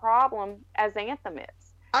part of the problem as Anthem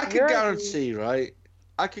is. I can guarantee, right?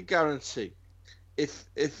 I could guarantee if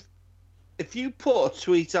you put a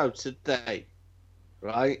tweet out today,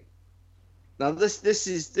 right? Now this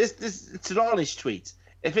is it's an honest tweet.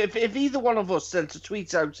 If either one of us sent a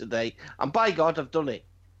tweet out today, and by God, I've done it,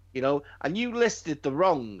 you know, and you listed the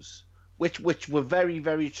wrongs, which were very,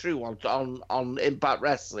 very true on Impact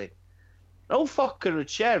Wrestling, no fucker would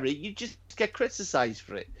share it. You just get criticised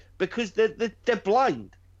for it because they're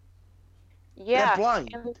blind. Yeah, they're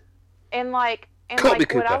blind. And what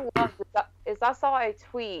I love is I saw a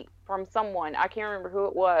tweet from someone, I can't remember who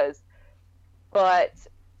it was, but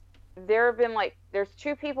there have been there's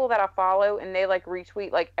two people that I follow, and they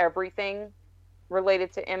retweet everything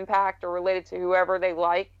related to Impact or related to whoever they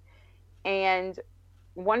like, and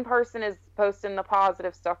one person is posting the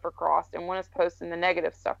positive stuff for Cross, and one is posting the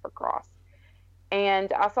negative stuff for Cross.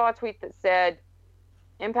 And I saw a tweet that said,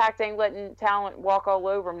 Impact ain't letting talent walk all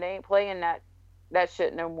over them. They ain't playing that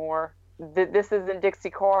shit no more. This isn't Dixie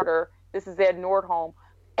Carter. This is Ed Nordholm.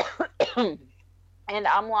 And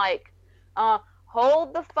I'm like,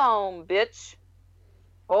 hold the phone, bitch.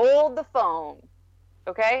 Hold the phone.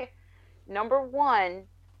 Okay? Number one,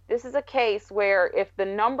 this is a case where if the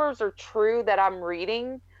numbers are true that I'm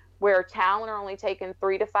reading, where talent are only taking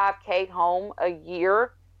 $3,000 to $5,000 home a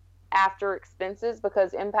year after expenses,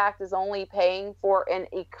 because Impact is only paying for an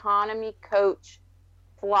economy coach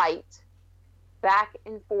flight back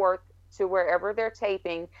and forth to wherever they're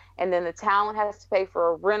taping, and then the talent has to pay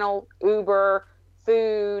for a rental, Uber,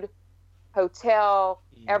 food, hotel,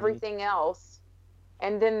 everything else.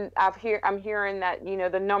 And then I'm hearing that, you know,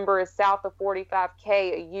 the number is south of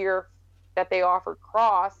 $45,000 a year that they offered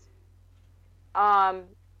Cross. That's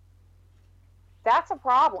a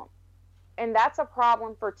problem. And that's a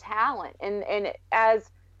problem for talent. And as,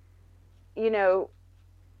 you know,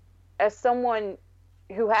 as someone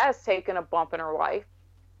who has taken a bump in her life,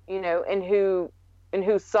 you know, and who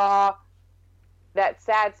saw that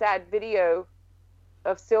sad video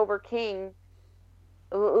of Silver King,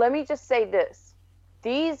 let me just say this.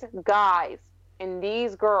 These guys and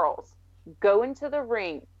these girls go into the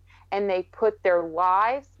ring and they put their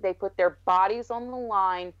lives, they put their bodies on the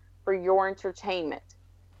line for your entertainment.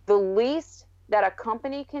 The least that a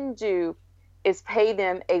company can do is pay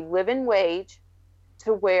them a living wage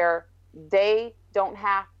to where they don't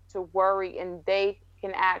have to worry and they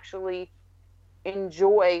can actually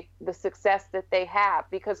enjoy the success that they have.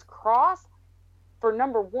 Because Cross, for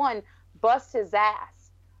number one, busts his ass.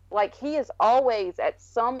 Like, he is always at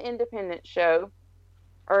some independent show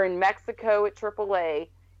or in Mexico at AAA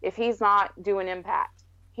if he's not doing Impact.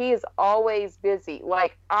 He is always busy.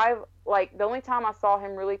 The only time I saw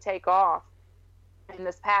him really take off in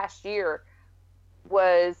this past year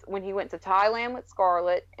was when he went to Thailand with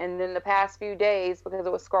Scarlett, and then the past few days, because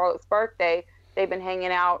it was Scarlett's birthday, they've been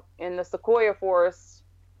hanging out in the Sequoia Forest,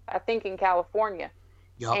 I think in California.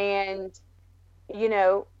 Yep. And, you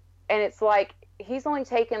know, and it's like, he's only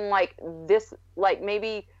taken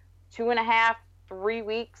maybe 2.5, 3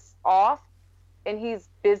 weeks off, and he's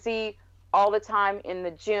busy all the time in the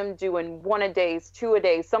gym doing 1 a days, 2 a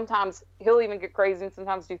days. Sometimes he'll even get crazy and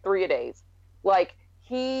sometimes do 3 a days.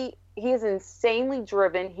 He is insanely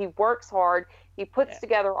driven. He works hard. He puts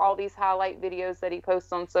together all these highlight videos that he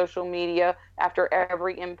posts on social media after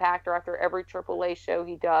every Impact or after every AAA show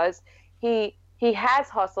he does. He has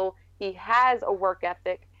hustle. He has a work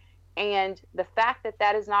ethic. And the fact that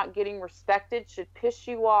that is not getting respected should piss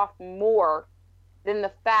you off more than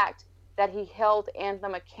the fact that he held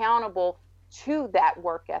Anthem accountable to that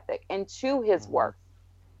work ethic and to his work.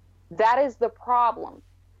 That is the problem.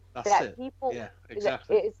 People, yeah,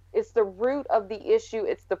 exactly. It's the root of the issue.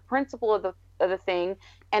 It's the principle of the thing.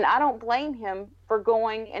 And I don't blame him for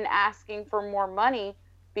going and asking for more money,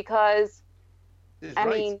 because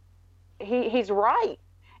he's right.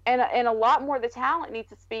 And a lot more of the talent needs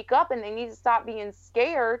to speak up, and they need to stop being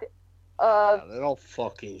scared of. They're all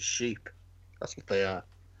fucking sheep. That's what they are.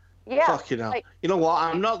 Yeah. Fucking hell. Like, You know what?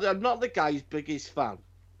 I'm not the guy's biggest fan,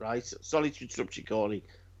 right? Sorry to interrupt you, Corey,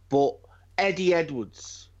 but Eddie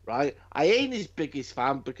Edwards, right? I ain't his biggest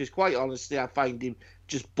fan because, quite honestly, I find him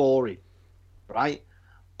just boring, right?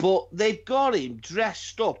 But they've got him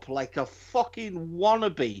dressed up like a fucking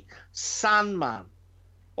wannabe Sandman.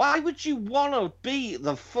 Why would you want to be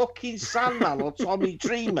the fucking Sandman or Tommy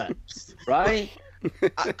Dreamer, right?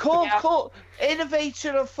 Called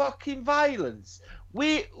innovator of fucking violence.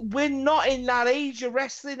 We're not in that age of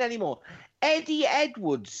wrestling anymore. Eddie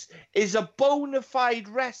Edwards is a bona fide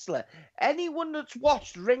wrestler. Anyone that's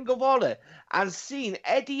watched Ring of Honor and seen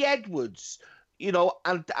Eddie Edwards, you know,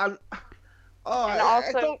 and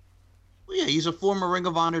also, Well, yeah, he's a former Ring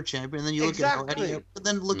of Honor champion. And then you look at how Exactly. Eddie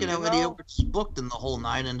Edwards is booked in the whole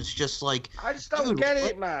night, and it's just like, I just don't dude, get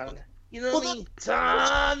what? it, man. You know Well, what I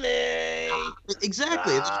mean? Tommy!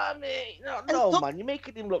 Exactly. It's Tommy! No, man, you're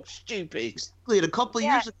making him look stupid. exactly. A couple of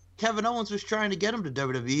Yeah. years ago, Kevin Owens was trying to get him to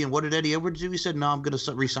WWE, and what did Eddie Edwards do? He said, "No, I'm going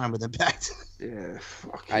to re-sign with Impact." Yeah,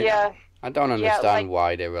 fuck. yeah. I don't understand like,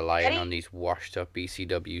 why they're relying Eddie- on these washed-up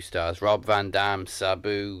ECW stars. Rob Van Dam,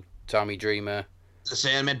 Sabu, Tommy Dreamer. The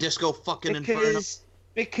Sandman, Disco, fucking Inferno.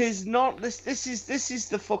 Because not this is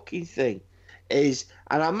the fucking thing, is,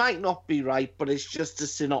 and I might not be right, but it's just a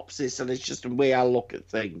synopsis and it's just the way I look at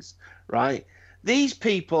things, right? These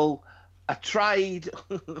people are tried,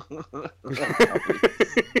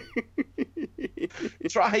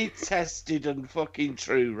 tested, and fucking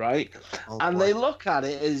true, right? Oh, And boy. they look at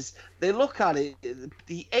it,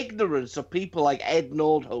 the ignorance of people like Ed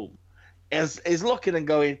Nordholm is looking and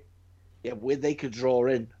going, yeah, where they could draw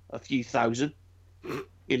in a few thousand.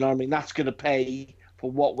 You know what I mean? That's going to pay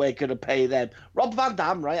for what we're going to pay them. Rob Van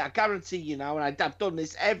Dam, right? I guarantee you now, and I've done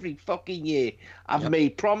this every fucking year. I've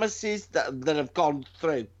made promises that have gone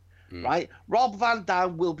through, right? Rob Van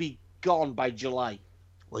Dam will be gone by July.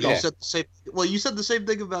 Well, Yeah. you said the same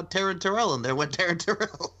thing about Taryn Terrell, and there went Taryn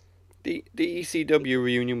Terrell. The ECW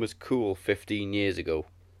reunion was cool 15 years ago.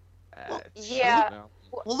 Yeah.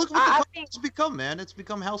 Well, look what I the company's think- become, man. It's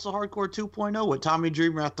become House of Hardcore 2.0 with Tommy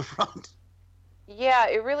Dreamer at the front. Yeah,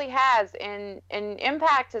 it really has, and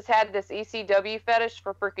Impact has had this ECW fetish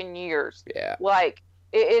for freaking years. Yeah. Like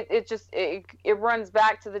it runs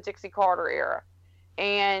back to the Dixie Carter era,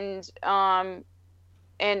 and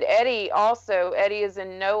Eddie is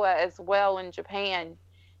in Noah as well in Japan,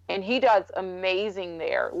 and he does amazing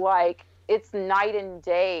there. Like it's night and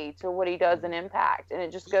day to what he does in Impact, and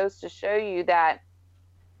it just goes to show you that,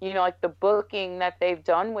 you know, like the booking that they've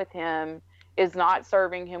done with him is not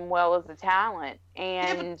serving him well as a talent.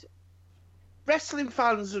 And Wrestling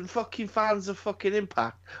fans and fucking fans of fucking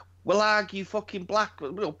Impact will argue fucking black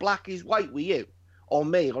is white with you or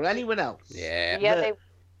me or anyone else. Yeah.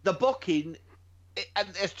 The booking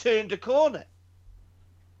has turned a corner.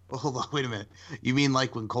 Well, hold on, wait a minute. You mean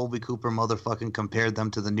like when Colby Cooper motherfucking compared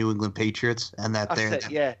them to the New England Patriots, and that That's they're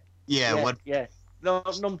it, yeah. yeah. No,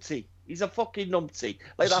 numpty. He's a fucking numpty.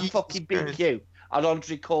 Like that Jesus fucking Big Christ. Q and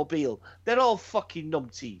Andre Corbeil. They're all fucking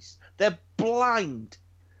numpties. They're blind.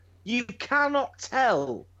 You cannot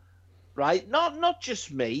tell, right? Not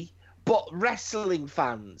just me, but wrestling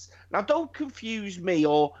fans. Now, don't confuse me,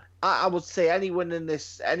 or I would say anyone in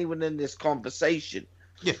this conversation.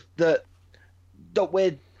 Yeah. That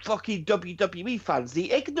we're fucking WWE fans.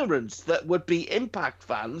 The ignorance that would be Impact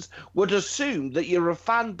fans would assume that you're a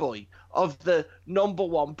fanboy of the number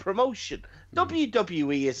one promotion.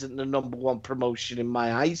 WWE isn't the number one promotion in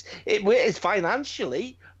my eyes. It is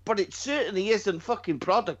financially, but it certainly isn't fucking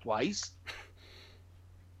product-wise.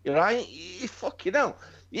 You right? You fucking hell.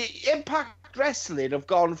 Impact Wrestling have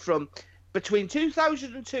gone from between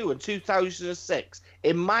 2002 and 2006,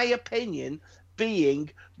 in my opinion, being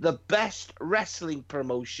the best wrestling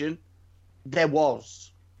promotion there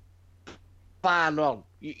was. Bar none.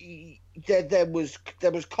 There was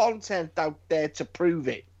content out there to prove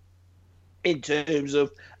it, in terms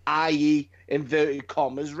of, i.e., inverted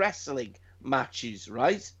commas, wrestling matches,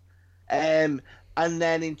 right? And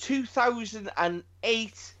then in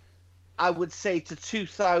 2008, I would say to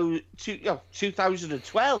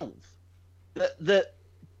 2012, that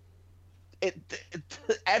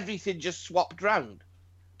everything just swapped round.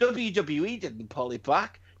 WWE didn't pull it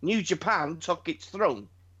back. New Japan took its throne.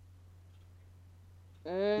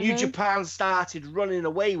 New Japan started running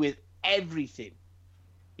away with everything.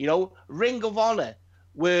 You know, Ring of Honor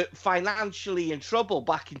were financially in trouble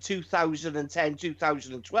back in 2010,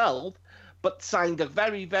 2012, but signed a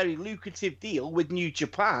very, very lucrative deal with New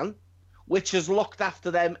Japan, which has looked after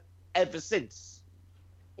them ever since.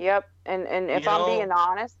 Yep, and if I'm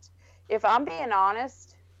being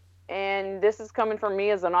honest, and this is coming from me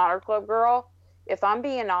as an Honor Club girl, if I'm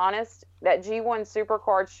being honest, that G1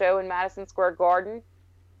 Supercard show in Madison Square Garden,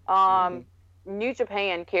 New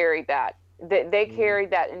Japan carried that. They carried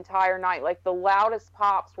that entire night. Like, the loudest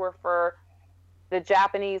pops were for the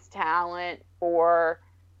Japanese talent, for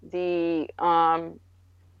the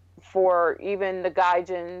for even the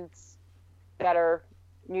gaijins that are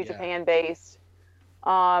New Japan based.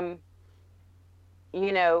 You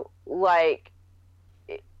know, like,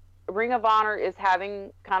 Ring of Honor is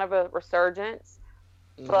having kind of a resurgence,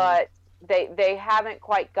 but they haven't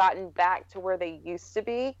quite gotten back to where they used to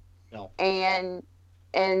be. No. And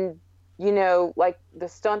you know, like the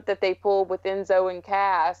stunt that they pulled with Enzo and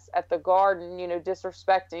Cass at the Garden, you know,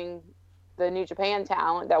 disrespecting the New Japan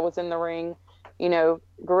talent that was in the ring, you know,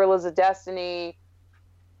 Gorillas of Destiny,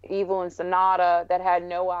 Evil and Sonata, that had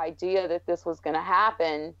no idea that this was going to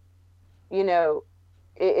happen. You know,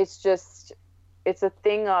 it's a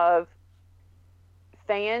thing of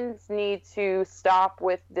fans need to stop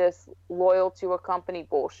with this loyal to a company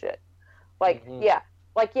bullshit. Like,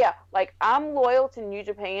 like I'm loyal to New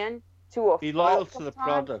Japan to a Be loyal to the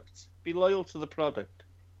product. Be loyal to the product.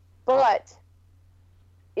 But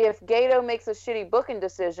if Gato makes a shitty booking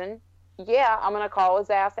decision, I'm gonna call his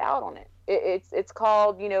ass out on it. It's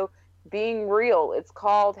called, you know, being real. It's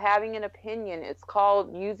called having an opinion. It's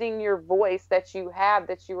called using your voice that you have,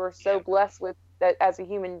 that you are so blessed with, that as a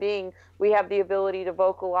human being we have the ability to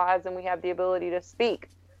vocalize and we have the ability to speak.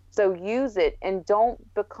 So use it, and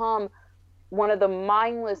don't become one of the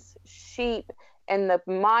mindless sheep and the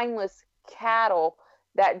mindless cattle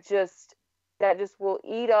that just will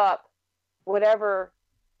eat up whatever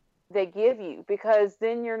they give you, because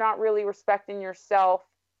then you're not really respecting yourself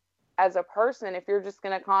as a person if you're just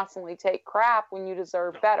going to constantly take crap when you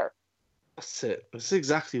deserve better. That's it. That's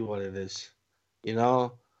exactly what it is. You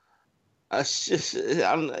know, it's just,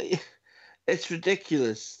 it's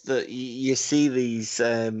ridiculous that you see these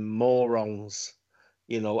morons,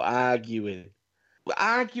 you know, arguing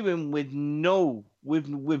with no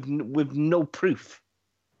proof.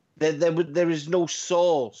 There is no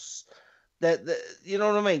source. That you know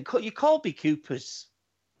what I mean? You Colby Coopers.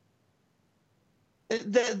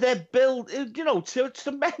 They're built, you know,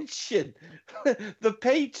 to mention the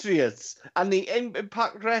Patriots and the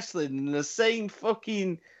Impact Wrestling in the same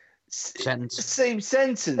fucking same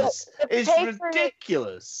sentence is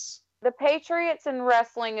ridiculous. The Patriots in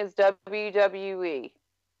wrestling is WWE.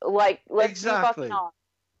 Like, let's be fucking honest.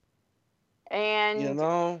 And you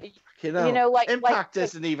know, like Impact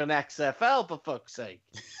isn't even XFL, for fuck's sake.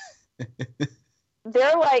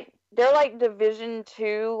 They're like Division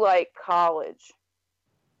II, like college.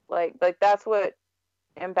 Like that's what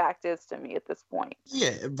Impact is to me at this point.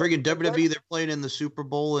 Yeah, friggin' WWE, they're playing in the Super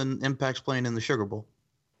Bowl and Impact's playing in the Sugar Bowl.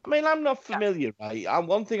 I mean, I'm not familiar, right?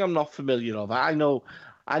 One thing I'm not familiar of. I know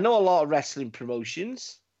a lot of wrestling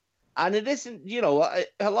promotions, and it isn't. You know,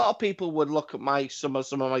 a lot of people would look at some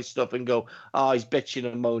of my stuff and go, "Oh, he's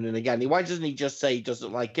bitching and moaning again. Why doesn't he just say he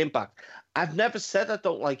doesn't like Impact?" I've never said I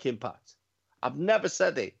don't like Impact. I've never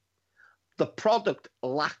said it. The product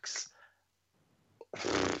lacks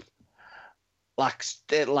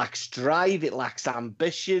drive, it lacks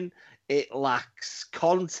ambition, it lacks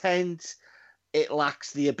content, it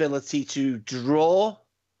lacks the ability to draw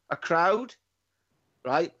a crowd,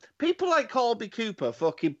 right? People like Colby Cooper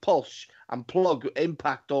fucking push and plug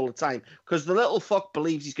Impact all the time because the little fuck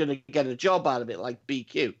believes he's going to get a job out of it, like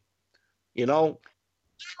BQ, you know?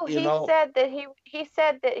 He said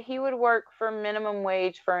that he would work for minimum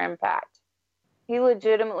wage for Impact. He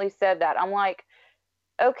legitimately said that. I'm like,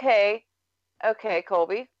 okay,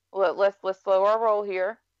 Colby, let's slow our roll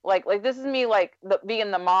here. Like this is me, like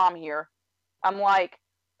being the mom here. I'm like,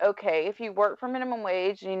 okay, if you work for minimum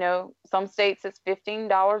wage, you know, some states it's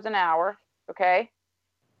 $15 an hour. Okay,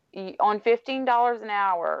 on $15 an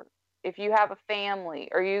hour, if you have a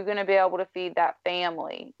family, are you going to be able to feed that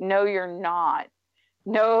family? No, you're not.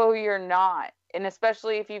 And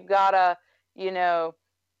especially if you've got to, you know,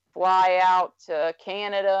 fly out to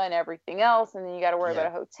Canada and everything else, and then you got to worry about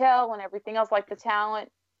a hotel and everything else. Like the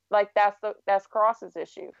talent, like that's Cross's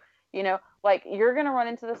issue. You know, like you're going to run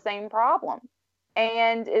into the same problem.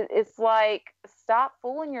 And it's like, stop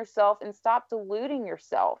fooling yourself and stop deluding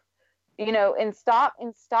yourself, you know, and stop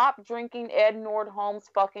drinking Ed Nordholm's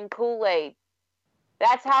fucking Kool-Aid.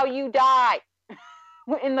 That's how you die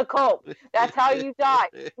in the cult. That's how you die.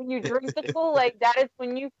 When you drink the Kool-Aid, that is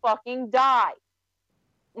when you fucking die.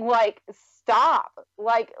 Like, stop.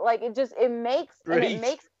 Like it makes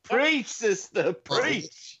preach, sister,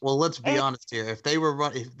 preach. Well, let's be honest here. If they were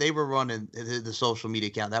running the social media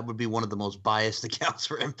account, that would be one of the most biased accounts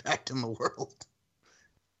for Impact in the world.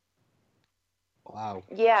 Wow.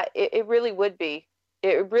 Yeah, it really would be.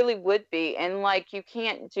 It really would be. And like you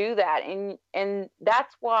can't do that. And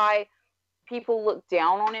that's why people look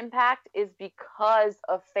down on Impact, is because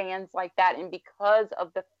of fans like that, and because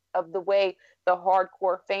of the way the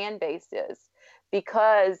hardcore fan base is.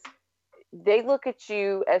 Because they look at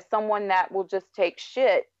you as someone that will just take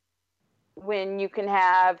shit, when you can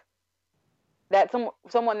have that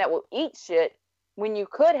someone that will eat shit, when you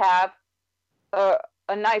could have a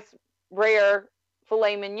nice rare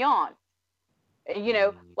filet mignon,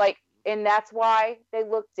 like. And that's why they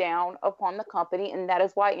look down upon the company, and that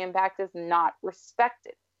is why Impact is not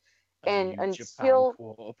respected. And New until Japan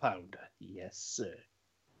quarter pounder, yes sir.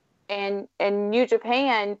 and New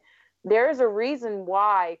Japan, there's a reason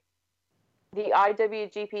why the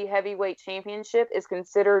IWGP Heavyweight Championship is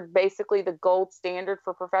considered basically the gold standard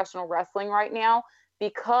for professional wrestling right now,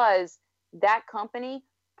 because that company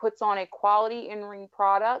puts on a quality in-ring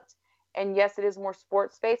product. And yes, it is more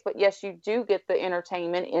sports based, but yes, you do get the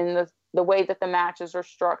entertainment in the way that the matches are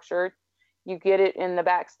structured. You get it in the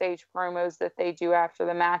backstage promos that they do after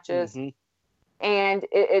the matches. Mhm. And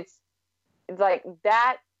it's like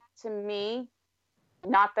that, to me,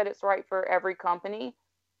 not that it's right for every company,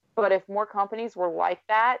 but if more companies were like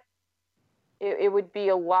that, it would be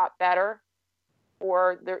a lot better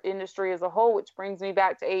for their industry as a whole, which brings me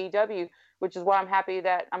back to AEW, which is why I'm happy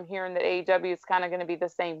that I'm hearing that AEW is kind of going to be the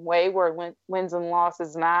same way, where wins and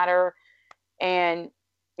losses matter, and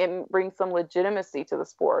it brings some legitimacy to the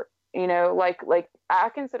sport. Like I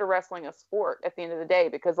consider wrestling a sport at the end of the day,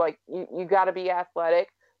 because like you got to be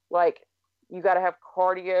athletic, like you got to have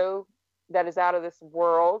cardio that is out of this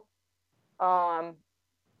world, and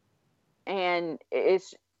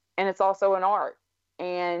it's also an art,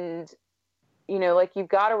 and like you've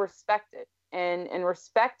got to respect it, and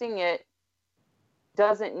respecting it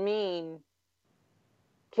doesn't mean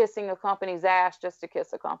kissing a company's ass just to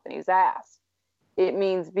kiss a company's ass. It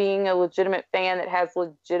means being a legitimate fan that has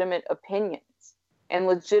legitimate opinions. And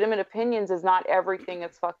legitimate opinions is not everything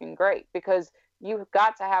that's fucking great, because you've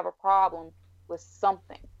got to have a problem with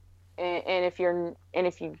something. And if you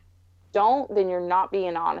don't, then you're not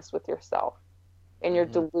being honest with yourself, and you're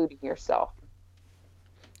deluding yourself.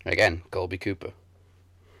 Again, Colby Cooper.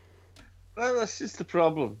 Well, that's just the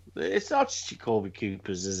problem. It's not just your Colby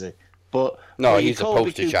Coopers, is it? But No, your he's a Colby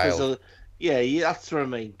poster Coopers child. yeah, that's what I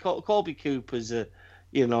mean. Colby Coopers are,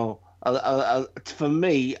 for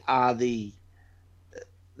me, are they're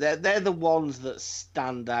the ones that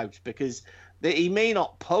stand out, because he may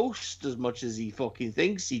not post as much as he fucking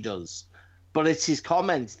thinks he does, but it's his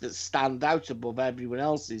comments that stand out above everyone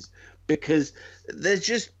else's, because they're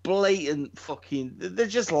just blatant fucking. They're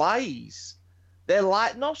just lies. They're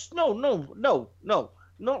like no,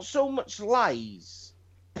 not so much lies,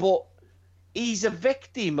 but he's a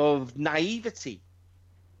victim of naivety.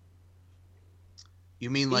 You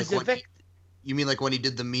mean like He's a victim. You mean like when he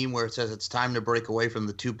did the meme where it says it's time to break away from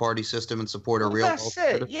the two-party system and support a real? That's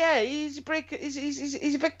it. Yeah, he's a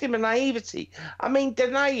victim of naivety. I mean,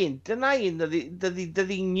 denying that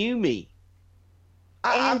he knew me.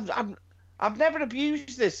 I've never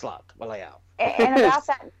abused this lad. Well, I have. And about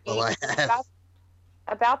that meme, Well, I have.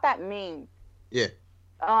 about that meme. Yeah.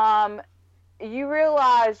 You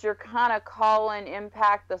realize you're kind of calling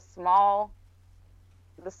Impact the small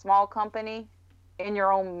company in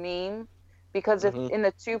your own meme, because if in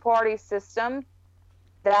the two-party system,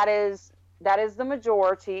 that is the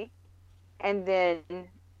majority, and then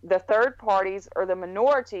the third parties are the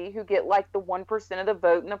minority, who get like the 1% of the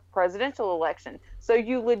vote in the presidential election. So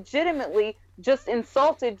you legitimately just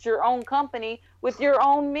insulted your own company with your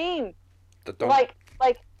own meme. Like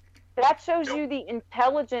that shows you the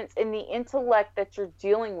intelligence and the intellect that you're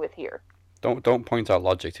dealing with here. Don't point out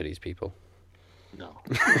logic to these people. No.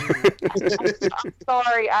 I'm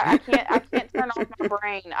sorry. I can't turn off my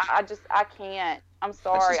brain. I can't. I'm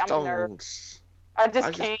sorry. I'm a nerd. I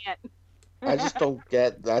just can't. I just don't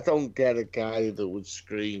get. I don't get a guy that would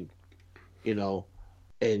scream, in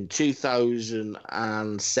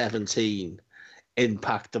 2017,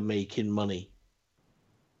 Impact are making money.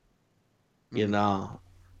 I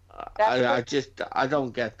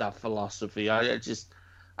don't get that philosophy. I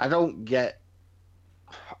don't get.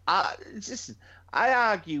 I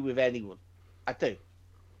argue with anyone. I do.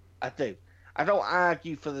 I don't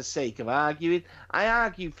argue for the sake of arguing. I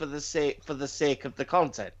argue for the sake of the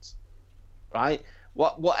content. Right?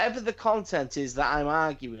 Whatever the content is that I'm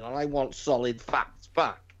arguing on, I want solid facts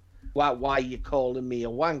back. Why are you calling me a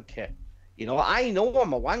wanker? I know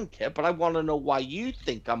I'm a wanker, but I want to know why you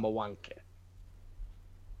think I'm a wanker.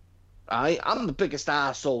 I'm the biggest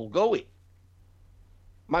arsehole going.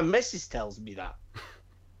 My missus tells me that.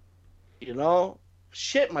 You know,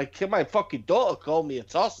 shit, my fucking daughter called me a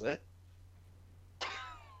tosser.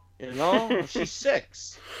 You know, she's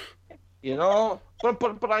 6. You know,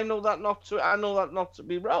 but I know that not to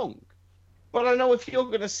be wrong. But I know if you're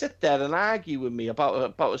going to sit there and argue with me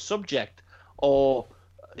about a subject, or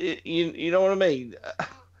you know what I mean,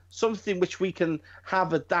 something which we can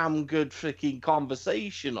have a damn good freaking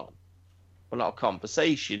conversation on. Well, not a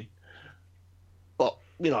conversation, but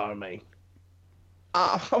you know what I mean.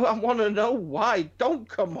 I want to know why. Don't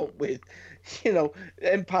come up with,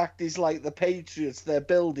 Impact is like the Patriots they're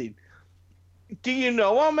building. Do you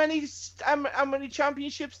know how many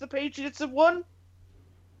championships the Patriots have won?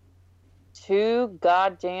 Too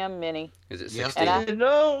goddamn many. Is it Yep. 16? You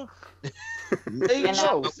know,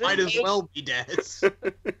 Might as well be Daz.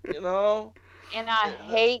 You know, And I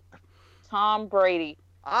hate Tom Brady.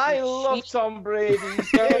 I love Tom Brady. He's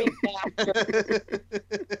Very great. bad.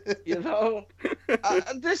 You know,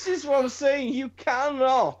 this is what I'm saying. You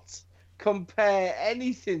cannot compare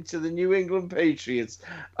anything to the New England Patriots.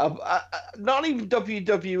 Not even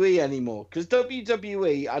WWE anymore, because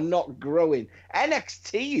WWE are not growing.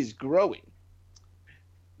 NXT is growing.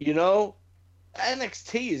 You know,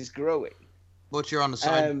 NXT is growing. But you're on the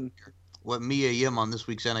side. What Mia Yim on this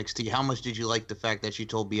week's NXT? How much did you like the fact that she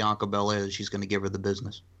told Bianca Belair that she's going to give her the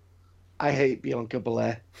business? I hate Bianca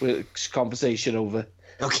Belair. Conversation over.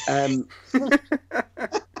 Okay.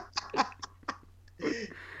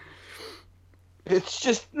 It's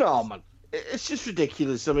just no, man. It's just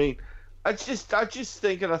ridiculous. I mean, I just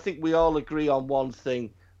think, and I think we all agree on one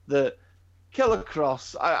thing, that Killer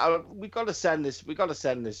Cross. We got to send this. We got to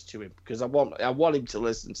send this to him, because I want him to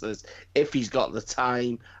listen to this if he's got the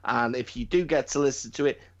time, and if you do get to listen to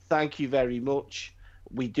it, thank you very much.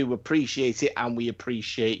 We do appreciate it, and we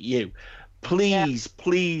appreciate you. Please,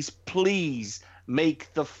 please, please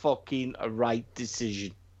make the fucking right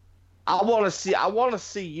decision. I want to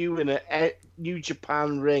see you in a New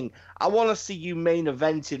Japan ring. I want to see you main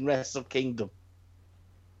event in Wrestle Kingdom.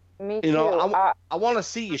 Me You know, too. I want to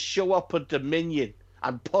see you show up at Dominion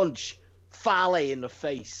and punch Fale in the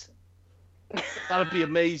face. That'd be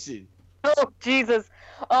amazing. Oh Jesus.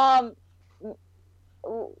 And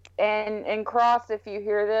Cross, if you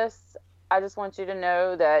hear this, I just want you to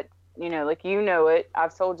know that, like you know it.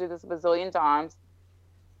 I've told you this a bazillion times.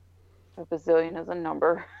 A bazillion is a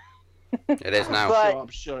number. It is now. But- I'm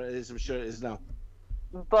sure it is. I'm sure it is now.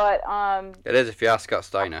 But It is if you ask Scott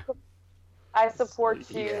Steiner. I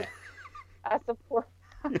support you. Yeah. I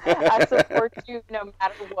support you no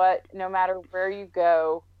matter what, no matter where you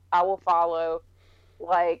go. I will follow.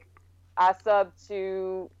 Like, I sub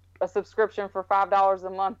to a subscription for $5 a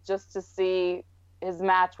month just to see his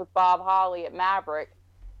match with Bob Holly at Maverick.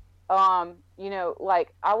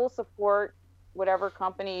 Like, I will support whatever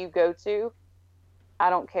company you go to. I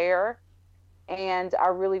don't care. And I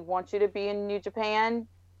really want you to be in New Japan.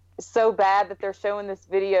 It's so bad that they're showing this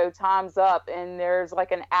video Time's Up, and there's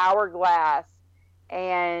like an hourglass,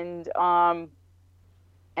 and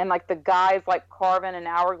like the guy's like carving an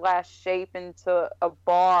hourglass shape into a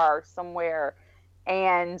bar somewhere.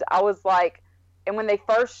 And I was like, and when they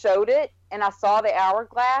first showed it and I saw the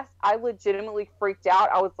hourglass, I legitimately freaked out.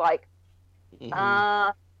 I was like,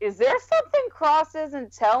 is there something Cross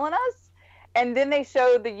isn't telling us? And then they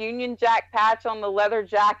showed the Union Jack patch on the leather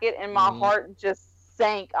jacket, and my heart just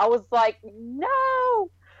sank. I was like, no,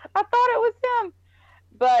 I thought it was him.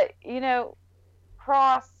 But,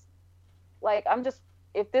 Cross, like,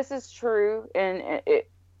 if this is true, and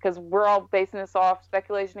because we're all basing this off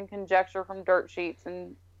speculation and conjecture from dirt sheets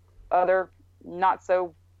and other not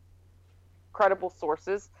so credible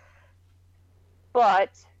sources. But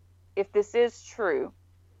if this is true,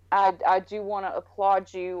 I do want to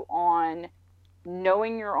applaud you on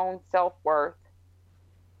knowing your own self-worth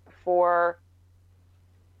for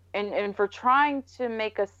trying to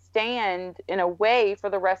make a stand in a way for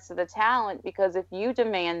the rest of the talent, because if you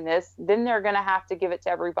demand this, then they're going to have to give it to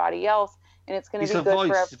everybody else, and it's going to be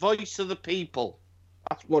good for voice of the people.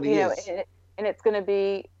 That's what he is. And it's going to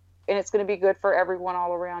be good for everyone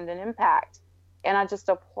all around in Impact. And I just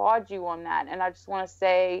applaud you on that. And I just want to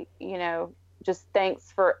say, just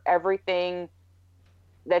thanks for everything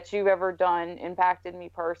that you've ever done, impacted me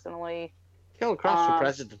personally. Killer Cross for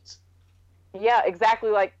president. Yeah,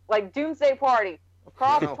 exactly. Like Doomsday Party.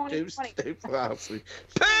 Cross 2020.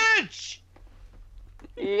 Bitch!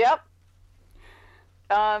 Yep.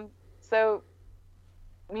 So,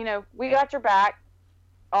 we got your back.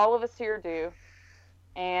 All of us here do.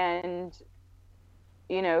 And,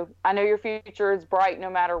 I know your future is bright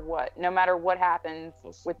no matter what. No matter what happens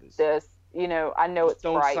with this. I know it's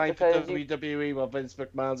don't bright. sign because for WWE while Vince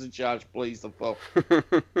McMahon's in charge, please. The fuck.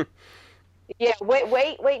 Yeah,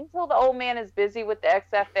 wait until the old man is busy with the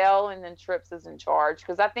XFL and then Trips is in charge.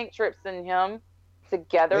 Because I think Trips and him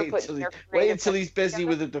together Wait until he's busy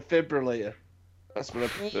with a defibrillator. That's what I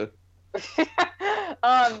prefer.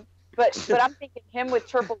 But I'm thinking him with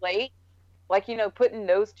Triple H, like, putting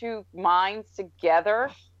those two minds together,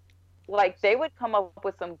 like they would come up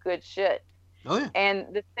with some good shit. Oh yeah.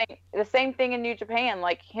 And the same thing in New Japan,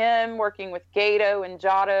 like him working with Gato and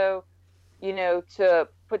Jado, to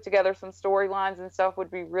put together some storylines and stuff would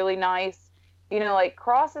be really nice. Like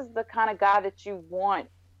Cross is the kind of guy that you want.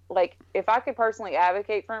 Like, if I could personally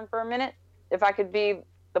advocate for him for a minute, if I could be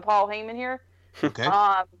the Paul Heyman here, Okay.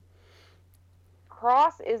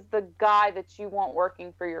 Cross is the guy that you want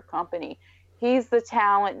working for your company. He's the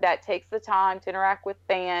talent that takes the time to interact with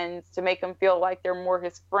fans, to make them feel like they're more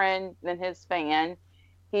his friend than his fan.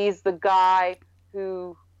 He's the guy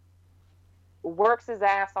who works his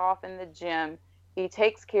ass off in the gym. He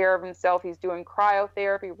takes care of himself. He's doing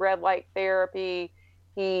cryotherapy, red light therapy.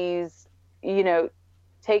 He's,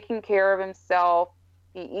 taking care of himself.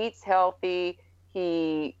 He eats healthy.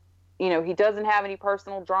 He doesn't have any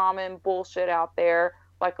personal drama and bullshit out there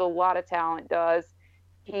like a lot of talent does.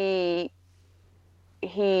 He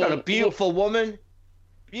got a beautiful woman.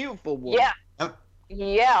 Beautiful woman. Yeah.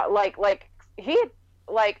 Yeah, like he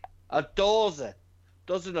adores her.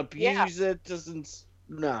 Doesn't abuse it, doesn't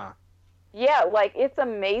nah. Yeah, like it's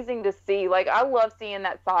amazing to see. Like I love seeing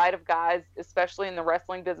that side of guys, especially in the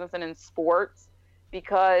wrestling business and in sports,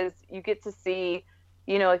 because you get to see,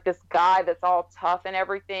 like this guy that's all tough and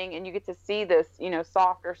everything, and you get to see this,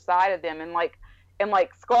 softer side of them. And like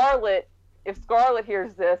Scarlett, if Scarlett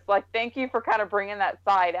hears this, like thank you for kind of bringing that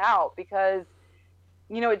side out, because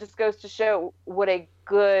it just goes to show what a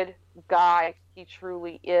good guy he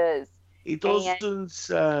truly is. He doesn't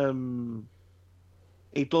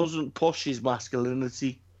he doesn't push his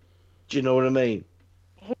masculinity. Do you know what I mean?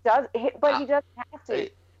 He does, but he doesn't have to,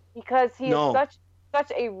 because he is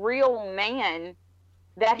such a real man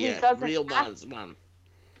that he doesn't real have man's man.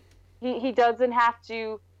 He doesn't have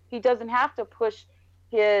to push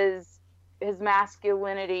his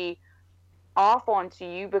masculinity off onto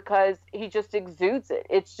you, because he just exudes it.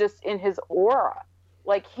 It's just in his aura.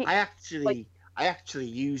 Like I actually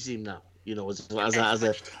use him now,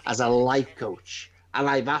 as a life coach, and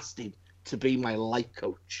I've asked him to be my life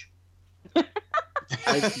coach. I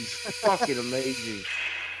think he's fucking amazing.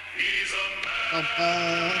 He's a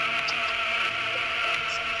man.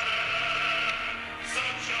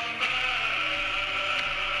 Such a man.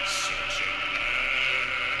 Such a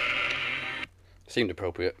man. Seemed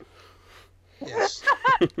appropriate. Yes.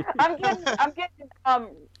 I'm getting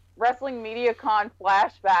Wrestling MediaCon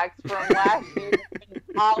flashbacks from last year when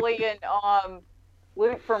Holly and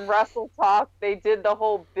Luke from Wrestle Talk, they did the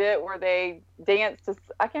whole bit where they danced to,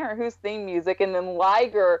 I can't remember whose theme music, and then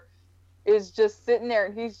Liger is just sitting there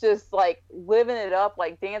and he's just like living it up,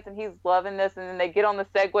 like dancing. He's loving this, and then they get on the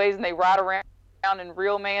segways and they ride around and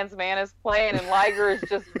Real Man's Man is playing, and Liger is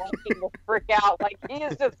just wanting to freak out. Like he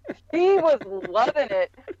was loving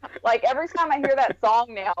it. Like every time I hear that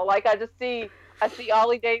song now, like I see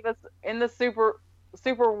Ollie Davis in the super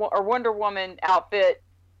or Wonder Woman outfit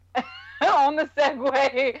on the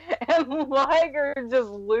Segway, and Liger just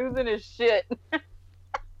losing his shit.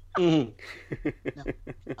 Now,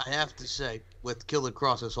 I have to say, with Killer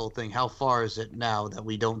Cross, this whole thing, how far is it now that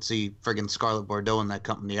we don't see friggin' Scarlett Bordeaux in that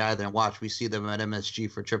company either? And watch, we see them at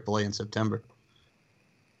MSG for AAA in September.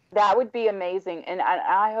 That would be amazing, and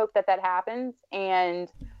I hope that happens. And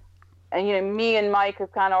me and Mike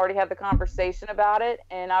have kind of already had the conversation about it,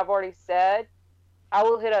 and I've already said I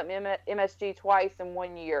will hit up MSG twice in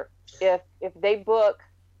 1 year if they book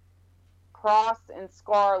Cross and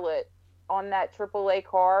Scarlett on that AAA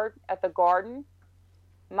card at the Garden.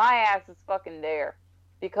 My ass is fucking there,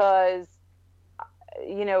 because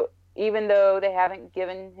even though they haven't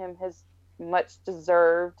given him his much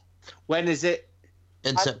deserved. When is it?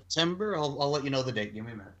 In September? I'll let you know the date. Give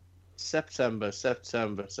me a minute. September. I'm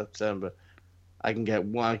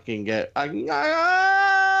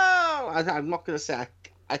not going to say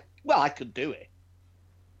I could do it,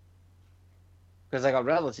 because I got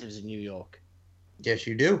relatives in New York. Yes,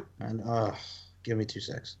 you do. And give me 2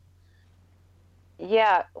 secs.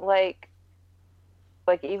 Yeah, like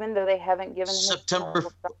even though they haven't given him September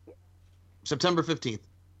 15th.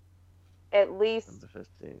 At least The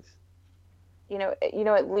 15th.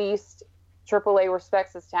 At least AAA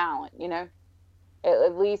respects his talent.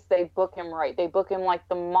 At least they book him right. They book him like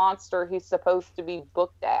the monster he's supposed to be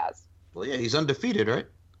booked as. Well, yeah, he's undefeated, right?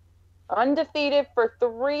 Undefeated for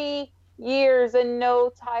 3 years and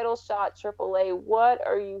no title shot, AAA. What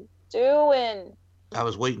are you doing? I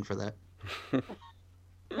was waiting for that.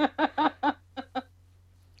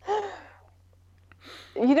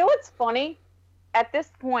 You know what's funny? At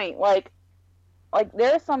this point, like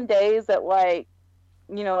there are some days that like,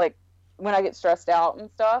 like when I get stressed out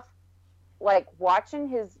and stuff, like watching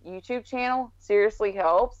his YouTube channel seriously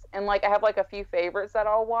helps. And like I have like a few favorites that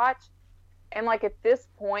I'll watch. And like at this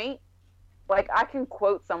point, like I can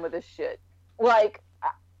quote some of this shit. Like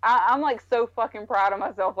I'm like so fucking proud of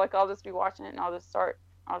myself. Like I'll just be watching it and I'll just start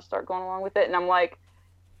going along with it. And I'm like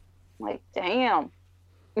damn.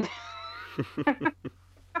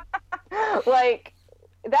 Like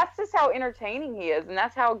that's just how entertaining he is, and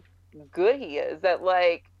that's how good he is. That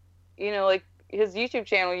like, like his YouTube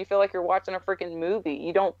channel, you feel like you're watching a freaking movie.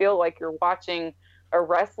 You don't feel like you're watching a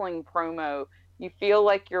wrestling promo. You feel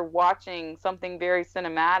like you're watching something very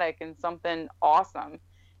cinematic and something awesome.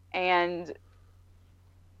 And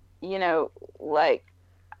like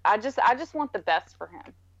I just want the best for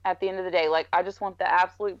him at the end of the day. Like I just want the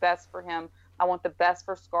absolute best for him. I want the best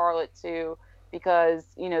for Scarlett too, because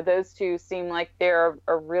those two seem like they're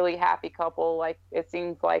a really happy couple. Like it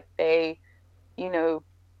seems like they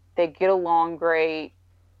they get along great.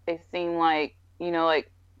 They seem like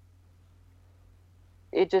like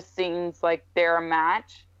it just seems like they're a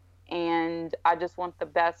match, and I just want the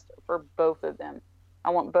best for both of them. I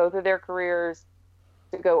want both of their careers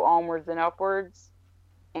to go onwards and upwards,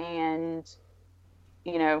 and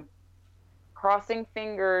crossing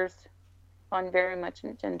fingers, pun very much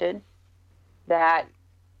intended, that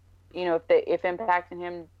if Impact and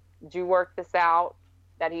him do work this out,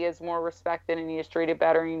 that he is more respected and he is treated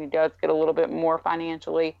better and he does get a little bit more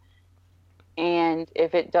financially. And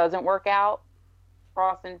if it doesn't work out,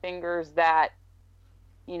 crossing fingers that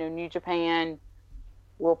New Japan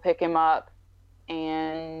will pick him up,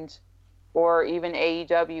 and or even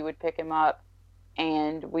AEW would pick him up,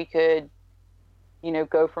 and we could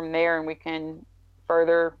go from there, and we can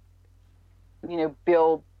further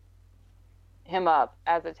build him up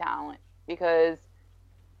as a talent. Because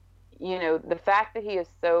the fact that he is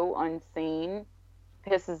so unseen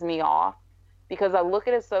pisses me off, because I look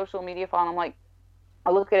at his social media file and I'm like,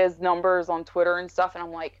 I look at his numbers on Twitter and stuff, and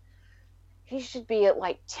I'm like, he should be at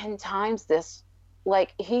like 10 times this.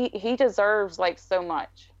 Like he deserves like so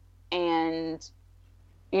much. And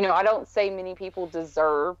I don't say many people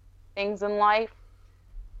deserve things in life.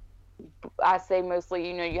 I say mostly,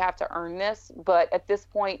 you have to earn this, but at this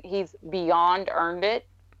point he's beyond earned it.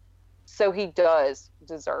 So he does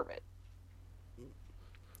deserve it.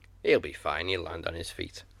 He'll be fine. He'll land on his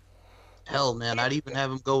feet. Hell, man, I'd even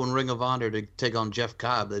have him go in Ring of Honor to take on Jeff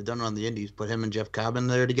Cobb. They've done it on the Indies. Put him and Jeff Cobb in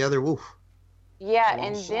there together. Woof. Yeah, I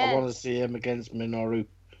and want then to see him against Minoru.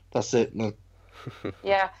 That's it, man.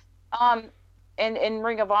 yeah, in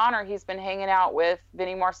Ring of Honor, he's been hanging out with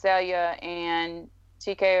Vinny Marseglia and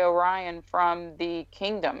TK O'Ryan from the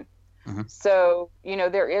Kingdom. Mhm. So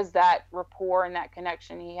there is that rapport and that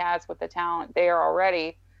connection he has with the talent there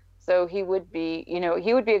already. So he would be,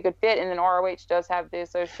 a good fit. And then ROH does have the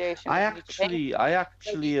association. I with New Japan.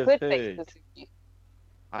 actually So he have could face heard. Suzuki.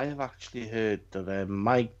 I have actually heard that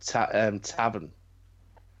Mike Taven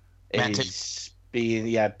Matt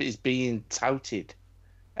is being touted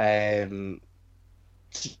to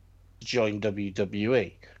join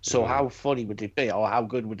WWE. So how funny would it be, or how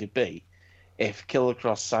good would it be, if Killer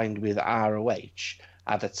Cross signed with ROH,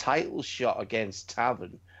 had a title shot against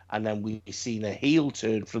Taven, and then we've seen a heel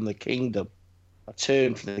turn from the Kingdom,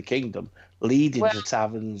 leading to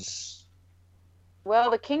Taven's. Well,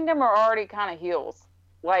 the Kingdom are already kind of heels.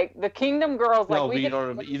 Like the Kingdom girls, No, like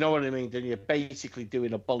but you know what I mean. Then you're basically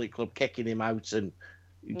doing a Bullet Club, kicking him out, and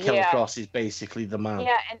Killer Yeah. Cross is basically the man.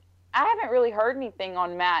 Yeah, and I haven't really heard anything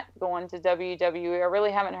on Matt going to WWE. I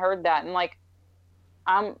really haven't heard that, and like,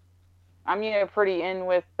 I'm pretty in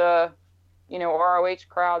with the, ROH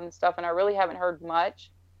crowd and stuff, and I really haven't heard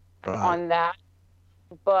much Right. on that.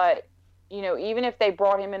 But even if they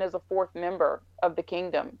brought him in as a fourth member of the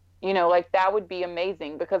Kingdom, like that would be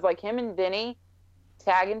amazing, because like him and Vinny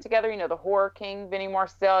tagging together, the Horror King, Vinny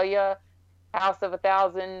Marseglia, House of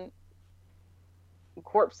 1,000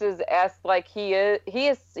 Corpses like he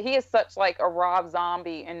is such like a Rob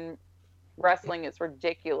Zombie in wrestling. It's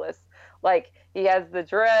ridiculous. Like he has the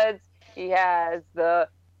dreads, he has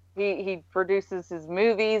he produces his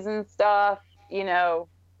movies and stuff,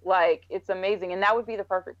 like it's amazing. And that would be the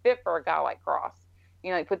perfect fit for a guy like Cross.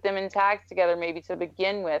 Like put them in tags together maybe to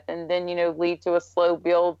begin with, and then lead to a slow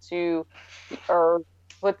build to, or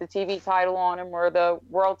put the TV title on him, or the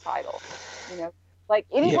world title. Like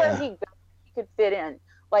anywhere he goes, he could fit in.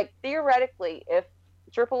 Like theoretically, if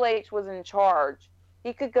Triple H was in charge,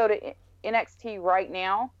 he could go to NXT right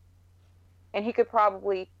now, and he could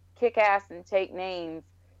probably kick ass and take names,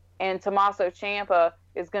 and Tommaso Ciampa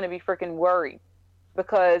is going to be freaking worried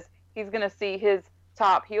because he's going to see his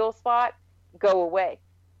top heel spot go away.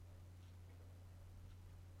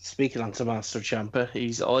 Speaking on Tommaso Ciampa,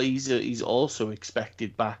 he's also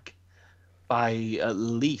expected back by at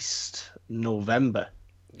least November.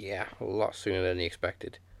 Yeah, a lot sooner than he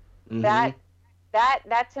expected. Mhm.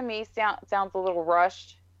 That to me sounds a little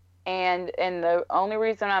rushed, and the only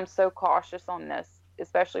reason I'm so cautious on this,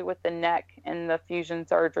 especially with the neck and the fusion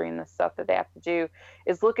surgery and the stuff that they have to do,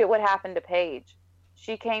 is look at what happened to Paige.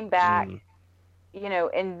 She came back,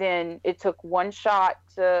 and then it took one shot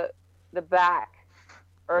to the back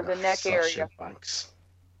or the neck Sasha area Banks.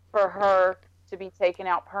 for her to be taken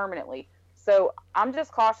out permanently. So I'm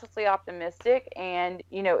just cautiously optimistic, and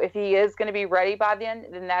if he is going to be ready by then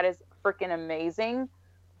that is freaking amazing.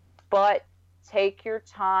 But take your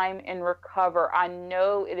time and recover. I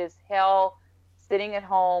know it is hell sitting at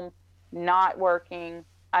home, not working.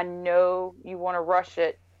 I know you want to rush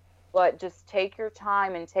it, but just take your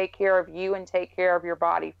time and take care of you and take care of your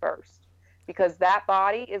body first, because that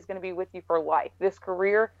body is going to be with you for life. This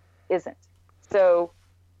career isn't. So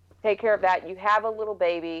take care of that. You have a little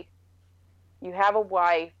baby. You have a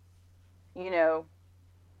wife.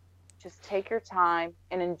 Just take your time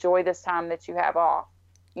and enjoy this time that you have off,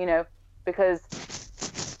 because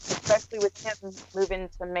especially with him moving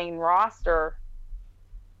to main roster,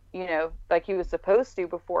 like he was supposed to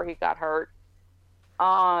before he got hurt,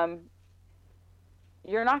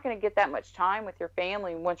 you're not going to get that much time with your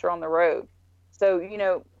family once you're on the road. So,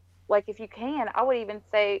 like if you can, I would even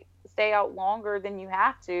say stay out longer than you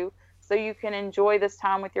have to so you can enjoy this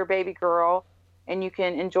time with your baby girl and you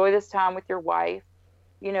can enjoy this time with your wife.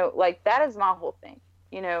 Like that is my whole thing.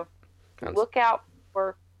 Look out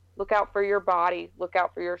for your body, look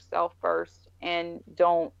out for yourself first, and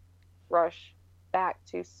don't rush back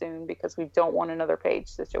too soon because we don't want another Paige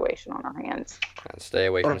situation on our hands. And stay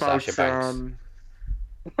away from Sasha Banks.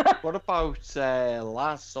 What about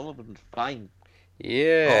Lars Sullivan's fine?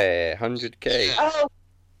 Yeah, 100K. Oh,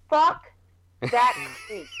 fuck that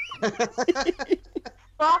creep.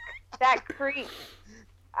 Fuck that creep.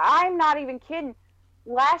 I'm not even kidding.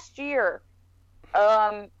 Last year,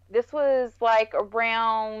 this was like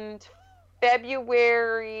around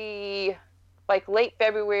February, like late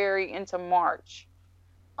February into March.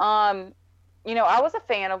 I was a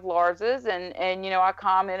fan of Lars's and I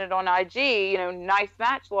commented on IG, nice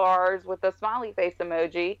match, Lars, with a smiley face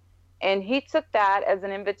emoji. And he took that as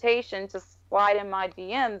an invitation to slide in my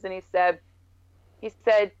DMs, and he said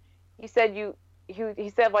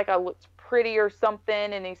like I looked pretty or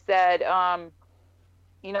something, and he said,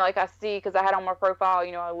 like I see, because I had on my profile,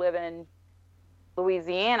 I live in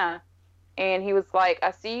Louisiana, and he was like, I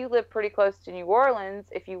see you live pretty close to New Orleans.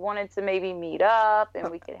 If you wanted to maybe meet up and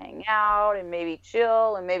we could hang out and maybe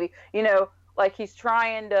chill and maybe, like he's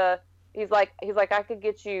trying to, he's like I could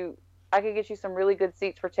get you some really good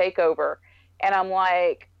seats for TakeOver. And I'm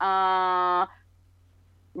like, not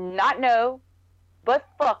no, but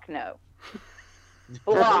fuck no.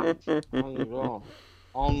 Blocked.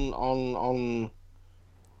 On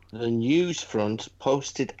the news front,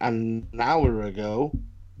 posted an hour ago,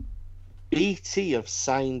 BT have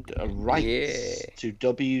signed rights to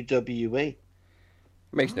WWE.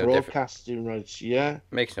 Makes no difference. Broadcasting rights, yeah.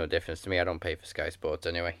 Makes no difference to me. I don't pay for Sky Sports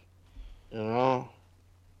anyway.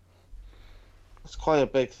 It's quite a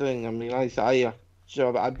big thing. I mean, I'd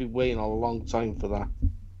be waiting a long time for that.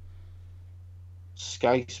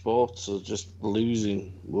 Sky Sports are just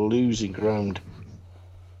losing ground.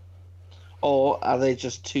 Or are they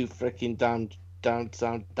just too freaking damn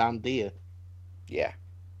dear? Yeah.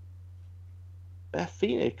 Beth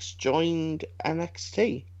Phoenix joined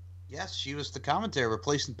NXT. Yes, she was the commentator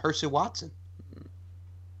replacing Percy Watson.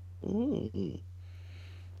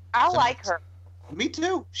 I like her. Me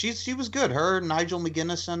too. She was good. Her, Nigel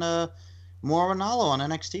McGuinness, and Mauro Ranallo on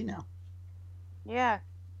NXT now. Yeah.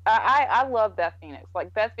 I love Beth Phoenix.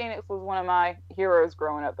 Like, Beth Phoenix was one of my heroes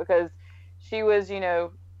growing up because she was,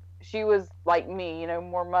 she was like me,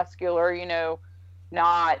 more muscular,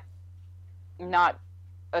 not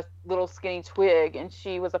a little skinny twig, and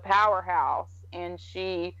she was a powerhouse, and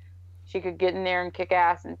she could get in there and kick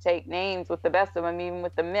ass and take names with the best of them, even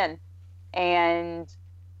with the men. And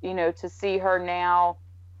to see her now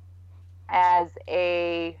as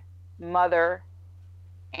a mother,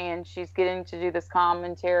 and she's getting to do this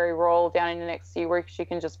commentary role down in NXT where she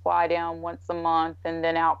can just fly down once a month and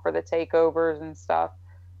then out for the takeovers and stuff.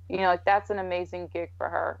 That's an amazing gig for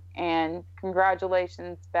her. And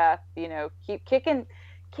congratulations, Beth. Keep kicking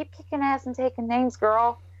ass and taking names,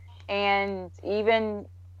 girl. And even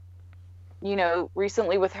you know,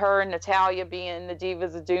 recently with her and Natalia being the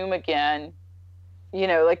Divas of Doom again, you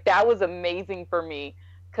know, like that was amazing for me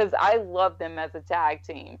because I loved them as a tag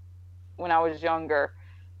team when I was younger.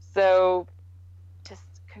 So just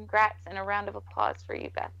congrats and a round of applause for you,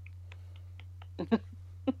 Beth.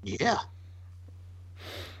 Yeah.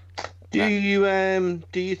 Do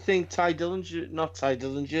you think Ty Dillinger, not Ty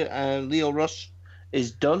Dillinger, Leo Rush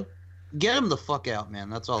is done? Get him the fuck out, man.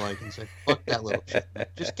 That's all I can say. Fuck that little shit.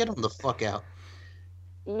 Just get him the fuck out.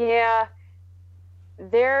 Yeah,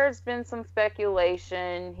 there's been some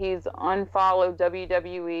speculation. He's unfollowed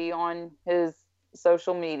WWE on his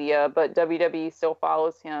social media, but WWE still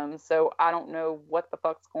follows him. So I don't know what the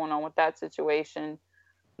fuck's going on with that situation.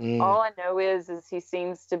 All I know is he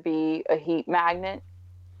seems to be a heat magnet.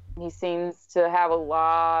 He seems to have a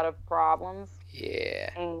lot of problems, Yeah.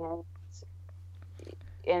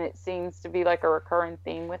 and it seems to be like a recurring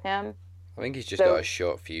theme with him. I think he's just So- got a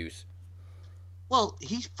short fuse. Well,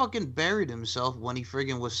 he fucking buried himself when he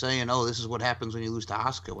friggin' was saying, "Oh, this is what happens when you lose to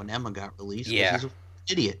Asuka," when Emma got released. 'cause Yeah. he's an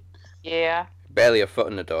idiot. Yeah. Barely a foot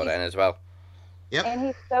in the door then as well. Yep. And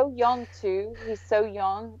he's so young too. He's so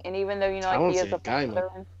young, and even though, you know, like he is a Talented guy, man. father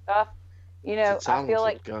and stuff, you know, He's a I feel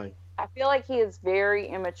talented like guy. he is very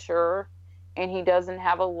immature, and he doesn't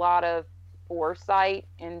have a lot of foresight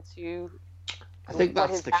into. I think what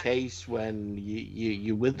that's his the case when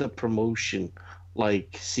you with the promotion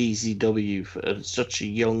like CZW at such a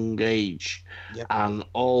young age, Yep. and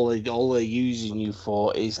all they're using you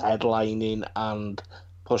for is headlining and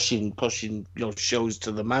pushing shows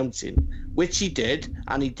to the mountain, which he did,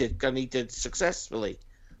 and he did successfully.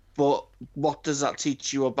 But what does that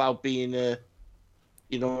teach you about being a,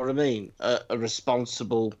 you know what I mean, a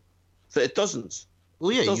responsible? It doesn't.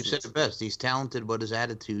 Well, yeah, you Doesn't. said it best. He's talented, but his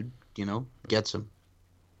attitude, gets him.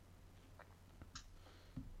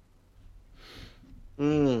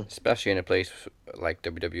 Especially in a place like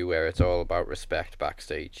WWE where it's all about respect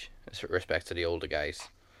backstage. It's respect to the older guys.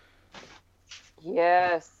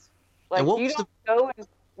 Yes, like And what you was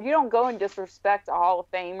don't go and disrespect a Hall of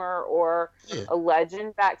Famer or Yeah. a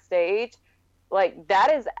legend backstage. Like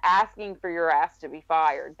that is asking for your ass to be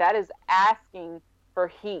fired. That is asking for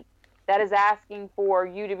heat. That is asking for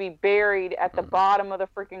you to be buried at the bottom of the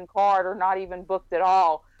freaking card or not even booked at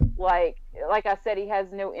all. Like I said, he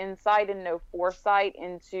has no insight and no foresight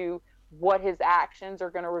into what his actions are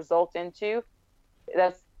going to result into.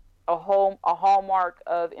 That's a hallmark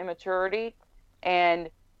of immaturity and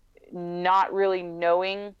not really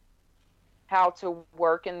knowing how to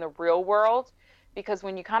work in the real world. Because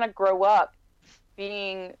when you kind of grow up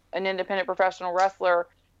being an independent professional wrestler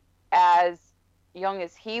as young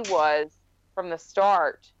as he was from the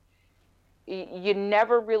start, you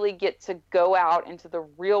never really get to go out into the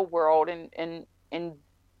real world and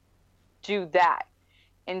do that.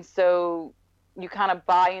 And so you kind of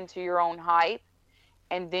buy into your own hype,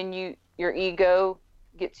 and then your ego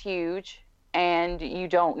gets huge and you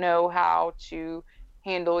don't know how to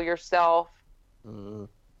handle yourself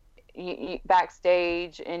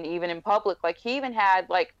backstage and even in public. Like he even had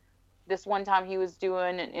like this one time he was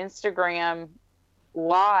doing an Instagram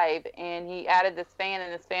live and he added this fan,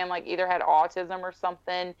 and this fan like either had autism or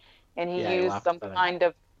something, and he Yeah, he used laughed some at him. kind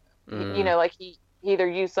of you know, like he either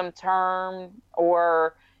used some term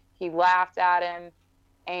or he laughed at him,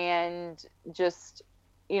 and just,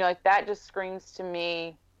 you know, like that just screams to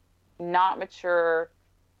me not mature,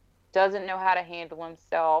 doesn't know how to handle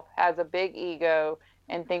himself, has a big ego,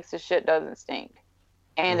 and thinks the shit doesn't stink.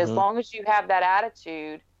 And as long as you have that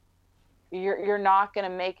attitude, you're not going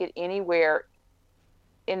to make it anywhere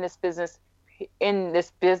in this business and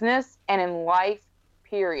in life,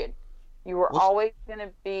 period. You are always going to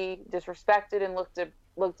be disrespected and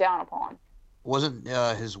looked down upon. Wasn't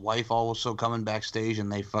his wife also coming backstage,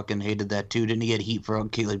 and they fucking hated that too? Didn't he get heat for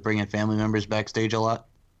like bringing family members backstage a lot?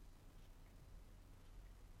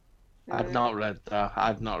 I've not read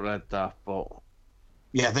that, but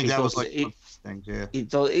Yeah, I think He that was does- like he- one of those things. Yeah.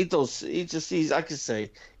 he's I could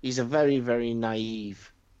say he's a very, very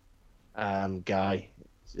naive guy.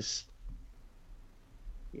 Just,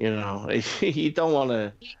 you know, you don't want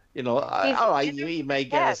to, you know, all right, he may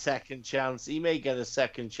get a second chance. He may get a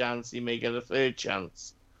second chance. He may get a third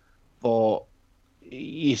chance, but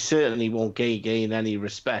you certainly won't gain any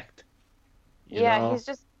respect. you know?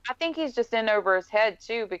 I think he's just in over his head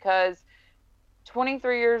too, because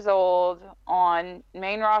 23 years old on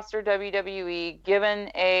main roster WWE, given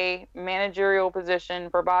a managerial position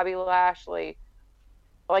for Bobby Lashley,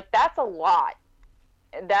 like that's a lot.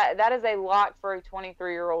 That is a lot for a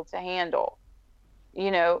 23-year-old to handle. You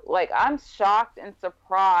know, like I'm shocked and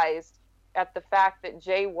surprised at the fact that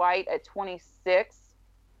Jay White at 26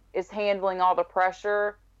 is handling all the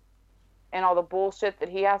pressure and all the bullshit that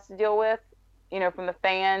he has to deal with, from the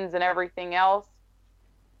fans and everything else.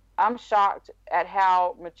 I'm shocked at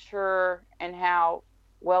how mature and how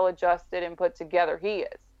well adjusted and put together he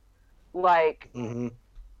is. Like, Mm-hmm.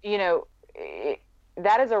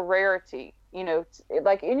 That is a rarity.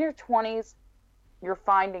 Like in your 20s, you're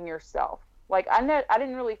finding yourself. Like I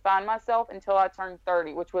didn't really find myself until I turned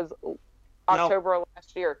 30, which was October of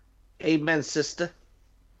last year. Amen, sister.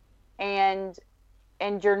 And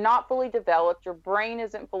you're not fully developed. Your brain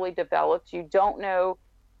isn't fully developed. You don't know,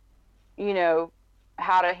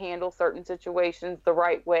 how to handle certain situations the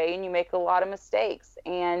right way, and you make a lot of mistakes.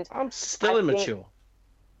 And I'm still immature.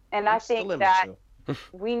 I think that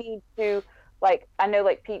we need to, like, I know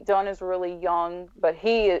like Pete Dunne is really young, but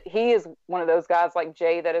he is one of those guys like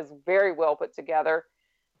Jay that is very well put together.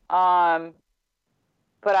 But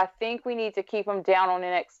I think we need to keep them down on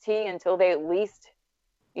NXT until they at least,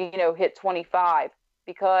 hit 25,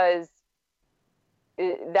 because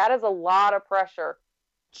that is a lot of pressure.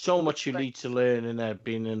 So much you need to learn in there,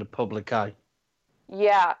 being in the public eye.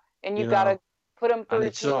 Yeah, and you've got to put them through. And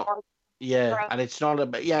it's not. Yeah, and it's not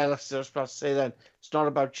about. Yeah, that's what I was about to say. Then it's not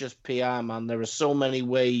about just PR, man. There are so many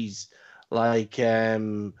ways, like your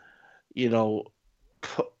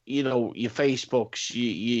Facebooks,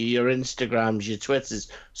 your Instagrams, your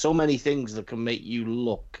Twitters. So many things that can make you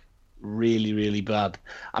look really, really bad.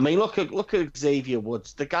 I mean, look at Xavier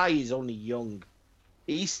Woods. The guy is only young.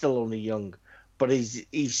 He's still only young, but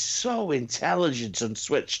he's so intelligent and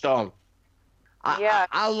switched on.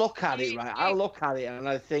 I look at it, right? I look at it and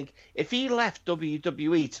I think if he left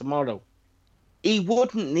WWE tomorrow, he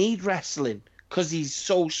wouldn't need wrestling because he's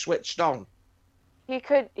so switched on. He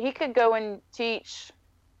could go and teach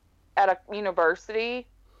at a university.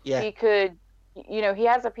 Yeah. He could, he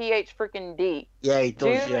has a PhD freaking D. Yeah, he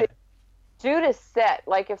does. Dude is set.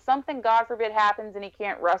 Like if something, God forbid, happens and he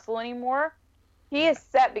can't wrestle anymore, he is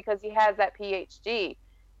set because he has that PhD.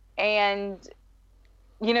 And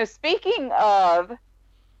speaking of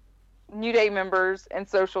New Day members and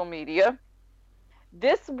social media,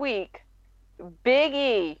 this week, Big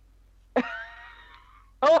E.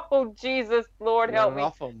 Oh, Jesus, Lord help me.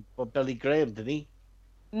 Off him, but Billy Graham, did he?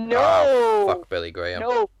 No. Oh, fuck Billy Graham.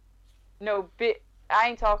 No, I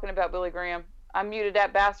ain't talking about Billy Graham. I muted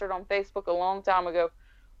that bastard on Facebook a long time ago.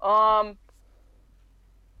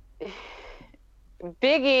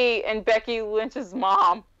 Big E and Becky Lynch's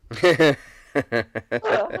mom. This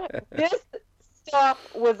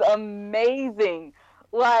stuff was amazing.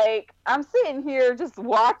 Like, I'm sitting here just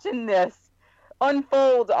watching this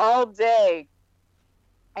unfold all day.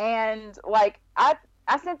 And, like, I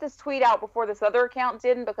sent this tweet out before this other account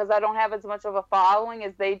didn't, because I don't have as much of a following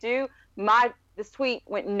as they do. This tweet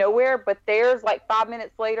went nowhere, but theirs, like 5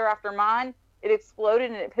 minutes later after mine, it exploded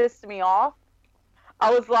and it pissed me off.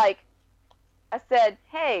 I said,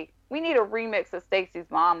 hey, we need a remix of Stacy's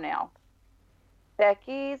mom now.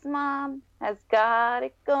 Becky's mom has got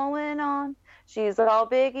it going on. She's all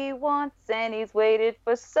Biggie wants, and he's waited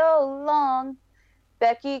for so long.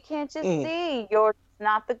 Becky, can't you see you're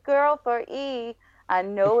not the girl for E? I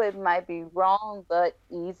know it might be wrong, but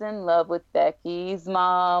E's in love with Becky's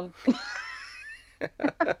mom.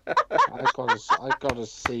 I gotta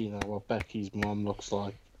see now what Becky's mom looks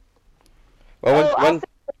like. Well,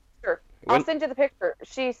 I'll send you the picture.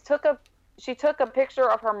 She took a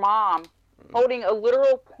picture of her mom holding a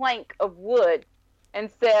literal plank of wood and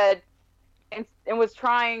said, and was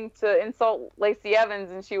trying to insult Lacey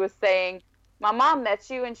Evans, and she was saying, my mom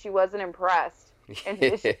met you and she wasn't impressed. And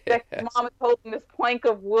Becky's mom is holding this plank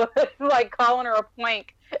of wood, like calling her a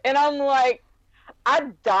plank. And I'm like,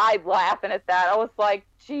 I died laughing at that. I was like,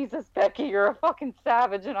 Jesus, Becky, you're a fucking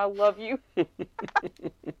savage and I love you.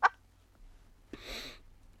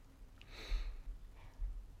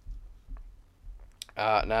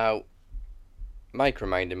 Now, Mike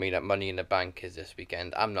reminded me that Money in the Bank is this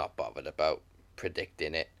weekend. I'm not bothered about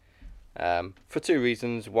predicting it. For two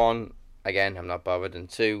reasons. One, again, I'm not bothered. And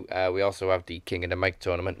two, we also have the King of the Mic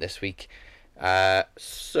tournament this week.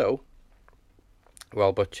 So,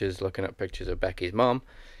 while Butcher's looking at pictures of Becky's mom,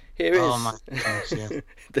 here is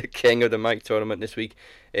the King of the Mic tournament this week.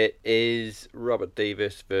 It is Robert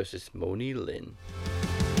Davis versus Moni Lynn.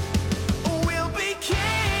 We'll be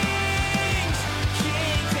kings,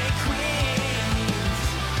 kings and queens.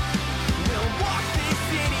 We'll walk these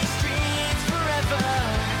city streets forever.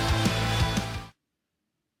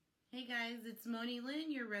 Hey guys, it's Moni Lynn,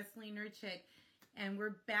 your wrestling nerd chick, and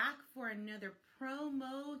we're back for another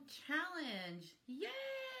promo challenge.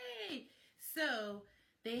 Yay! So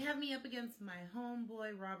they have me up against my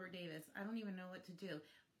homeboy Robert Davis. I don't even know what to do,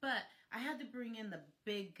 but I had to bring in the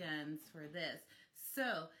big guns for this.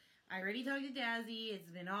 So I already talked to Dazzy. It's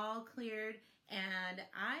been all cleared. And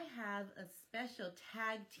I have a special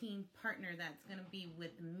tag team partner that's going to be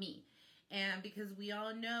with me. And because we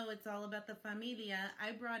all know it's all about the familia,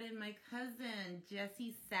 I brought in my cousin,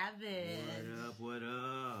 Jesse Savage. What up, what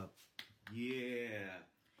up? Yeah.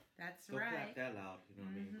 That's Don't right. clap that loud, you know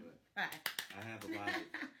what I mean? But Bye. I have a body.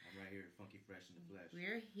 I'm right here, funky fresh in the flesh.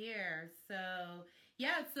 We're here. So,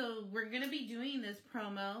 yeah, so we're going to be doing this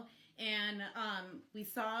promo. And we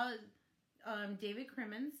saw Daniel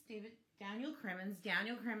Crimmins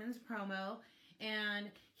promo.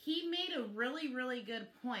 And he made a really, really good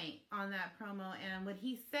point on that promo. And what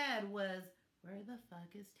he said was, where the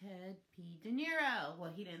fuck is Ted P. De Niro?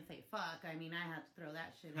 Well, he didn't say fuck. I mean, I have to throw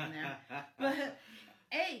that shit in there. But,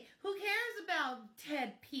 hey, who cares about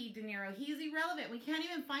Ted P. De Niro? He's irrelevant. We can't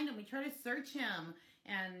even find him. We try to search him.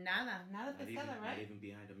 And nada pescada, right? Not even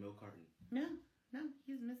behind a milk carton. No,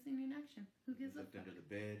 he's missing in action. Who gives a Looked fuck? under the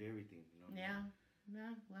bed, everything, you know? Yeah.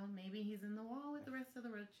 No, well, maybe he's in the wall with the rest of the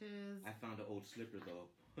roaches. I found an old slipper, though.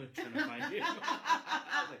 Trying to find him.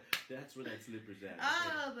 I was like, that's where that slipper's at.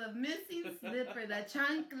 Oh, the missing slipper, the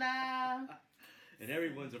chancla. And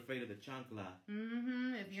everyone's afraid of the chancla.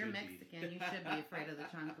 Mm-hmm. If you're Should be. Mexican, you should be afraid of the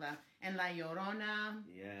chancla. And la llorona.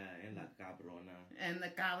 Yeah, and la cabrona. And the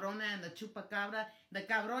cabrona and the chupacabra. The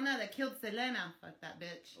cabrona that killed Selena. Fuck that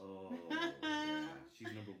bitch. Oh, yeah.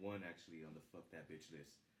 She's number one, actually, on the fuck that bitch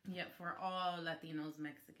list. Yep, for all Latinos,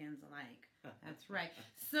 Mexicans alike. That's right.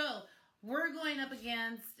 So, we're going up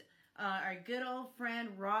against our good old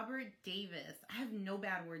friend, Robert Davis. I have no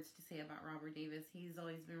bad words to say about Robert Davis. He's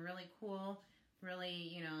always been really cool.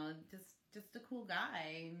 Really, just a cool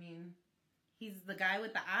guy. I mean, he's the guy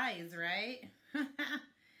with the eyes, right?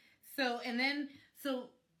 So in this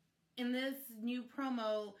new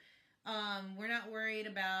promo, we're not worried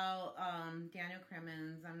about Daniel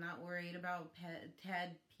Crimmins. I'm not worried about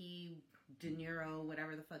Ted P. De Niro,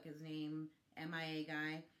 whatever the fuck his name, MIA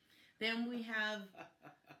guy. Then we have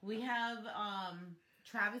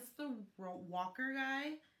Travis the Walker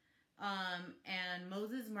guy. And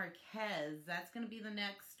Moses Marquez. That's going to be the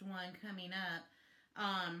next one coming up.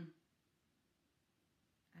 I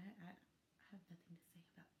have nothing to say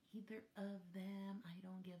about either of them. I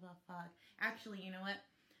don't give a fuck. Actually, you know what?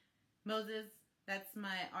 Moses, that's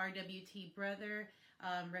my RWT brother.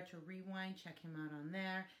 Retro Rewind. Check him out on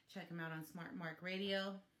there. Check him out on Smart Mark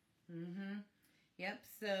Radio. Yep.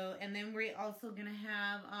 So, and then we're also going to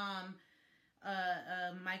have,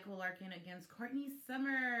 Michael Larkin against Courtney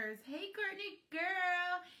Summers. Hey, Courtney,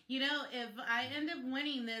 girl. If I end up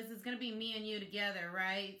winning this, it's going to be me and you together,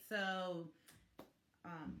 right? So,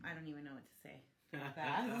 I don't even know what to say about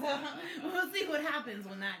that. We'll see what happens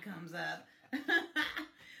when that comes up.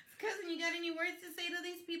 Cousin, you got any words to say to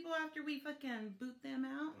these people after we fucking boot them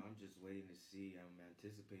out? I'm just waiting to see. I'm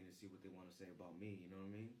anticipating to see what they want to say about me. You know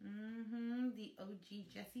what I mean? The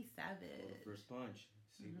OG Jesse Savage. Well, the first punch.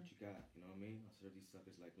 See what you got. You know what I mean? I'll serve these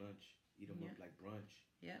suckers like lunch. Eat them up like brunch.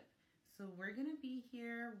 Yep. So we're going to be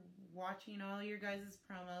here watching all your guys'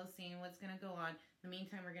 promos, seeing what's going to go on. In the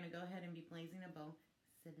meantime, we're going to go ahead and be blazing a bow.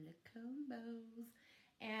 Silicone bows.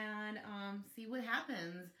 And see what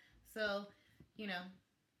happens. So,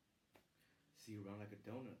 See you around like a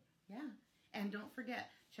donut. Yeah. And don't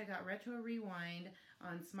forget, check out Retro Rewind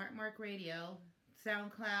on Smart Mark Radio,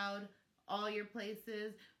 SoundCloud, all your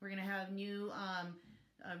places. We're going to have new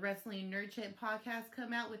Wrestling Nerd Chat podcast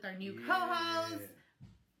come out with our new co-host.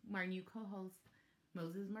 Our new co-host,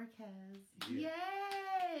 Moses Marquez. Yeah.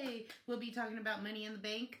 Yay! We'll be talking about Money in the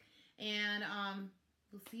Bank. And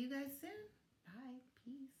we'll see you guys soon. Bye.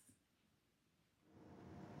 Peace.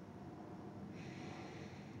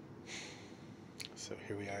 So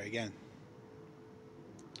here we are again.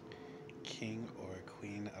 King or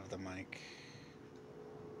Queen of the Mic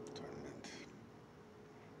tournament.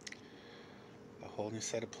 A whole new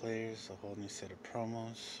set of players, a whole new set of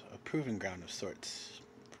promos, a proving ground of sorts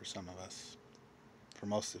for some of us, for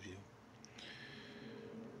most of you.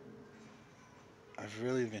 I've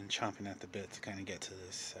really been chomping at the bit to kind of get to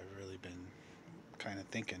this. I've really been kind of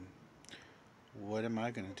thinking, what am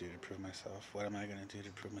I going to do to prove myself? What am I going to do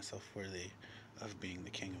to prove myself worthy of being the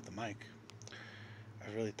king of the mic?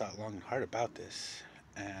 I've really thought long and hard about this,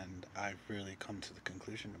 and I've really come to the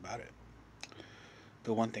conclusion about it.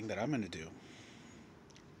 The one thing that I'm going to do,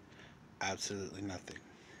 absolutely nothing.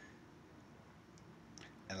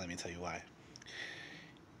 And let me tell you why.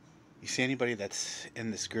 You see anybody that's in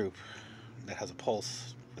this group that has a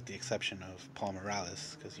pulse, with the exception of Paul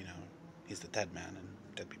Morales, because, he's the dead man, and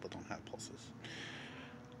dead people don't have pulses.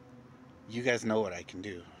 You guys know what I can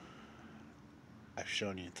do. I've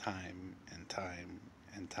shown you time and time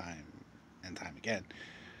and time and time again.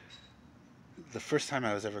 The first time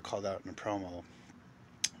I was ever called out in a promo,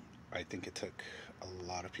 I think it took a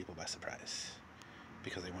lot of people by surprise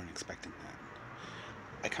because they weren't expecting that.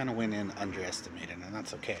 I kind of went in underestimated, and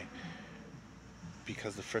that's okay.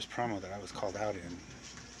 Because the first promo that I was called out in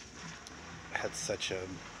had such a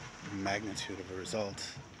magnitude of a result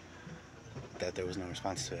that there was no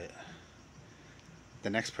response to it.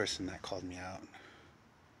 The next person that called me out,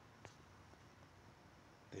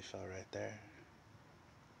 they fell right there.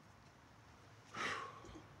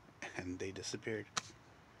 And they disappeared.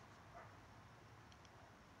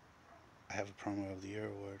 I have a Promo of the Year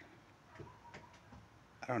award.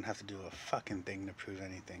 I don't have to do a fucking thing to prove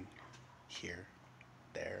anything. Here,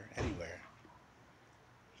 there, anywhere.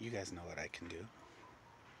 You guys know what I can do.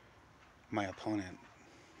 My opponent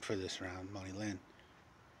for this round, Moni Lynn,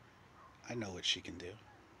 I know what she can do.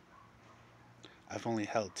 I've only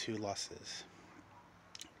held 2 losses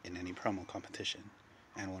in any promo competition,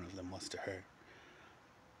 and one of them was to her.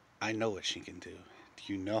 I know what she can do.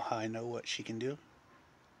 Do you know how I know what she can do?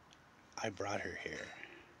 I brought her here.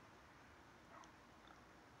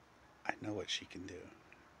 I know what she can do.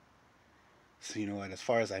 So you know what, as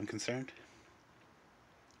far as I'm concerned,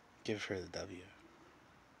 give her the W.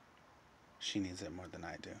 She needs it more than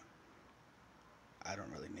I do. I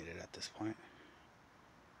don't really need it at this point.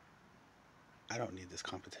 I don't need this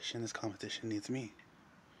competition. This competition needs me.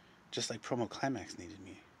 Just like Promo Climax needed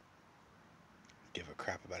me. Give a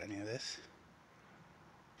crap about any of this.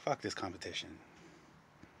 Fuck this competition.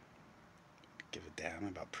 Give a damn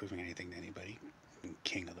about proving anything to anybody. I'm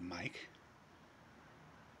king of the mic.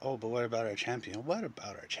 Oh, but what about our champion? What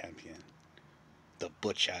about our champion? The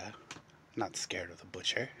Butcher. I'm not scared of the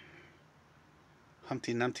Butcher.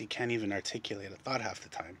 Humpty Dumpty can't even articulate a thought half the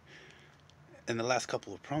time. In the last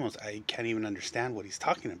couple of promos, I can't even understand what he's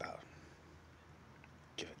talking about.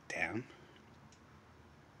 Give a damn.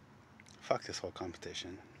 Fuck this whole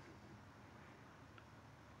competition.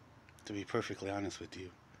 To be perfectly honest with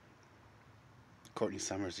you, Courtney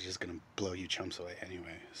Summers is just gonna blow you chumps away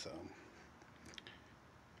anyway, so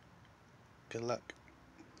good luck.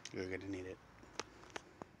 You're gonna need it.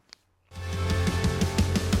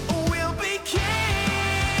 We'll be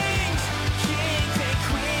kings, kings and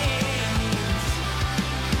queens.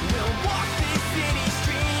 We'll walk these city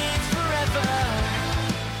streets forever.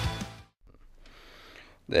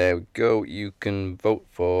 There we go. You can vote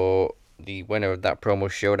for the winner of that promo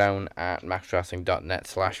showdown at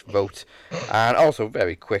maxwrestling.net/vote. And also,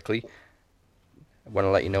 very quickly, I want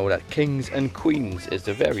to let you know that Kings and Queens is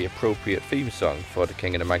the very appropriate theme song for the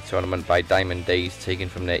King of the Mic tournament by Diamond Days, taken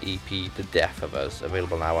from their EP The Death of Us,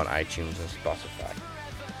 available now on iTunes and Spotify.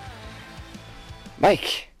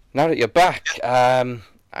 Mike, now that you're back,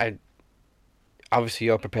 obviously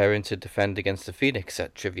you're preparing to defend against the Phoenix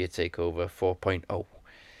at Trivia Takeover 4.0.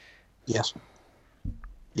 Yes.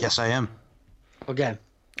 Yes, I am. Again.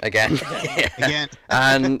 Again. Again.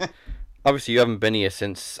 And obviously you haven't been here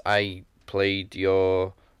since I played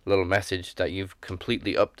your little message that you've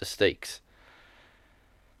completely upped the stakes.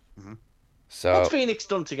 Mm-hmm. So What's Phoenix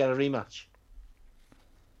done to get a rematch?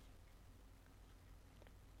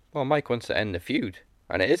 well, Mike wants to end the feud,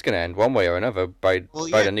 and it is going to end one way or another by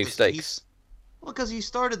the new stakes. Well, because he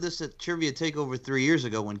started this at Trivia Takeover 3 years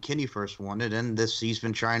ago when Kenny first won it, and he's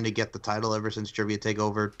been trying to get the title ever since Trivia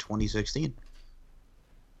Takeover 2016.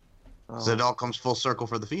 So it all comes full circle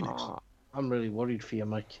for the Phoenix. I'm really worried for you,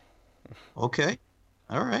 Mike. Okay.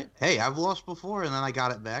 All right. Hey, I've lost before, and then I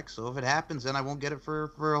got it back. So if it happens, then I won't get it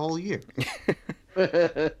for a whole year.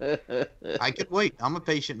 I could wait. I'm a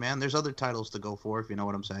patient man. There's other titles to go for, if you know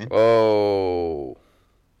what I'm saying. Oh.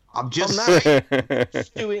 I'm just saying.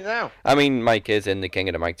 Just do it now. I mean, Mike is in the King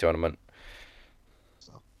of the Mic tournament.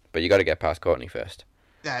 So. But you got to get past Courtney first.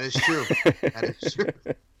 That is true. That is true.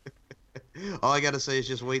 All I got to say is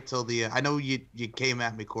just wait till the... I know you came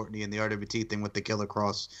at me, Courtney, in the RWT thing with the Killer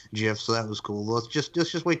Cross GIF, so that was cool. Let's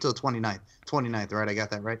just wait till the 29th. 29th, right? I got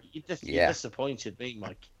that right? You disappointed me,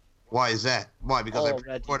 Mike. Why is that? Why? Because I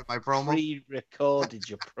pre-recorded my promo? Pre-recorded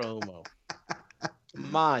your promo.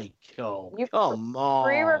 Michael, You come on.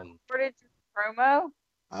 Pre-recorded your promo?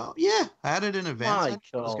 Oh, yeah. I had it in advance. I was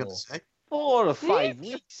Michael. going to say. 4 or 5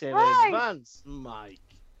 weeks in advance, Mike.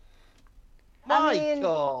 I mean-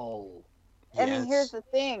 Michael. I mean, Yes. here's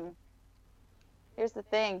the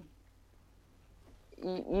thing.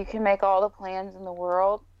 You can make all the plans in the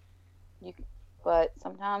world, but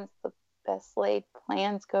sometimes the best laid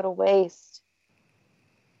plans go to waste.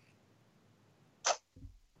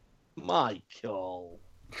 Michael.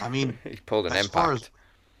 I mean, He pulled an as far as impact.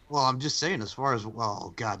 Well, I'm just saying, as far as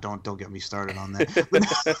God, don't get me started on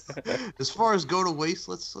that. As far as go to waste,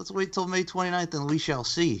 let's wait till May 29th and we shall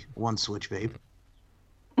see. One Switch Babe.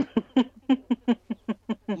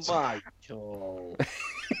 Michael.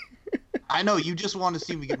 I know you just want to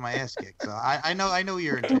see me get my ass kicked. So I know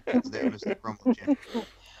your intentions there, Mr. Promo Champ.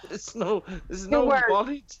 There's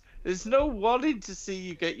no wanting to see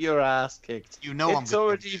you get your ass kicked. You know it's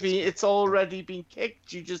already been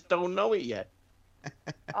kicked. You just don't know it yet.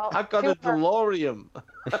 I've got a Cooper. DeLorean.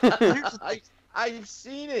 Here's the thing. I've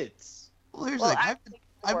seen it. Well, here's the thing.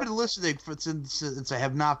 I've been listening since I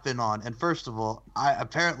have not been on. And first of all,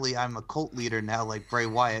 I'm a cult leader now, like Bray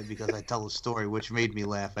Wyatt, because I tell a story, which made me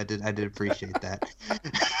laugh. I did appreciate that.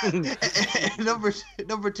 and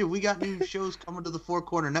number two, we got new shows coming to the Four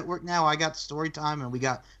Corner Network now. I got Story Time, and we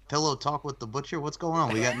got Pillow Talk with the Butcher. What's going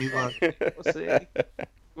on? We got new.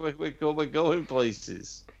 We're going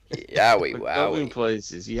places. Yowie, We're going wowie.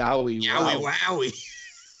 places. Yowie, Wowie.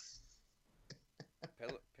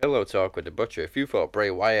 Pillow Talk with the Butcher. If you thought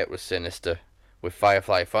Bray Wyatt was sinister with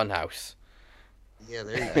Firefly Funhouse. Yeah,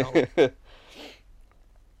 there you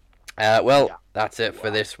go. That's it for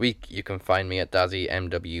this week. You can find me at Dazzy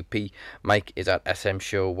MWP. Mike is at SM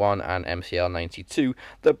Show 1 and MCL 92.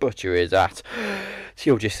 The Butcher is at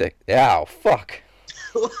TOG6. Oh, fuck.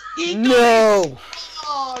 No!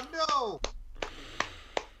 Oh no!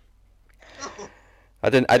 I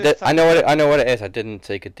know what it is. I didn't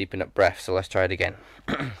take a deep enough breath, so let's try it again.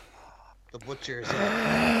 The Butcher is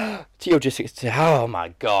at TOG6. Oh my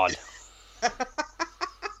god.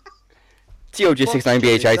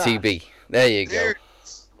 TOG69BHITB. There you go.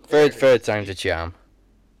 Third time's a charm.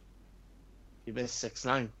 You missed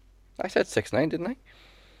 6-9. I said 6'9", didn't I?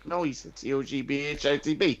 No, you said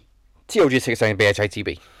TOGBHITB.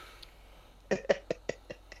 TOG69BHITB.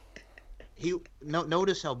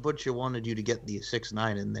 Notice how Butcher wanted you to get the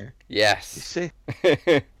 6'9" in there. You Yes. see?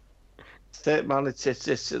 That's it, man. It's that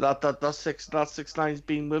 6'9's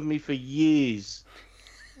been with me for years.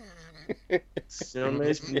 You know what I mean?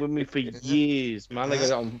 It's been with me for years, man.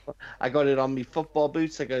 I got it on my football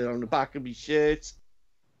boots. I got it on the back of my shirt.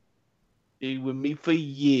 Been with me for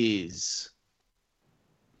years.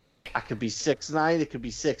 I could be 6'9", it could be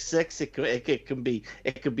 6'6", it could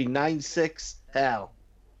be 9'6". Hell,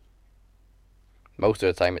 Most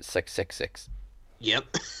of the time it's 666. Yep.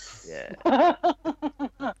 yeah.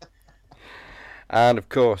 And of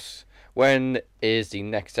course, when is the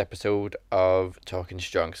next episode of Talking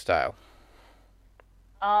Strong Style?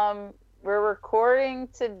 We're recording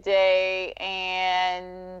today,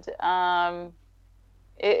 and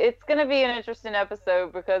it's gonna be an interesting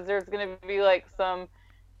episode because there's gonna be like some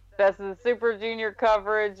Best of the Super Junior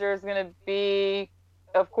coverage. There's gonna be,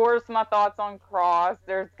 of course, my thoughts on Cross.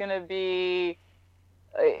 There's gonna be,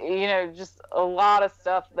 just a lot of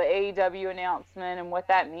stuff. The AEW announcement and what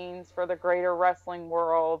that means for the greater wrestling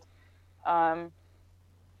world.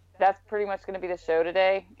 That's pretty much gonna be the show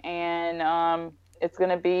today, and it's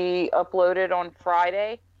gonna be uploaded on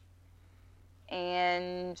Friday.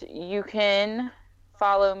 And you can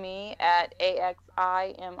follow me at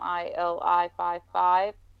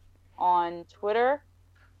AXIMILI55 on Twitter.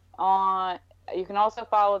 You can also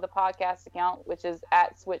follow the podcast account, which is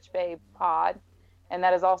at SwitchBabePod, and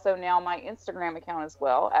that is also now my Instagram account as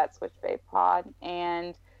well, at SwitchBabePod.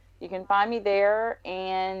 And you can find me there,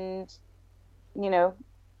 and I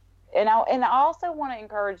also want to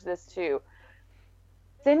encourage this too.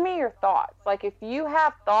 Send me your thoughts. Like, if you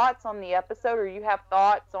have thoughts on the episode, or you have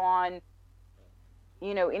thoughts on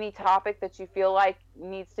any topic that you feel like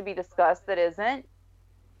needs to be discussed that isn't,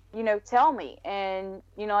 tell me, and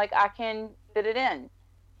I can fit it in.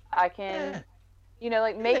 I can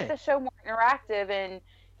make the show more interactive,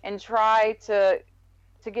 and try to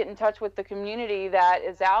get in touch with the community that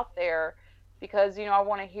is out there, because I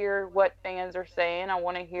want to hear what fans are saying. I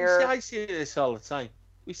want to hear. I say this all the time.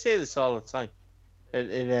 We say this all the time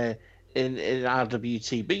in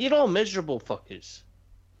RWT, but you're all miserable fuckers.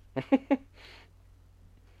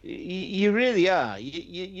 You really are.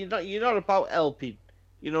 You're not about helping.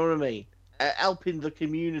 You know what I mean? Helping the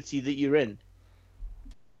community that you're in.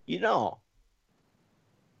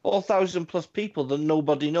 4,000 plus people that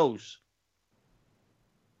nobody knows.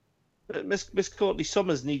 But Miss Courtney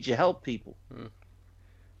Summers needs your help, people.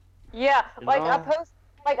 Yeah,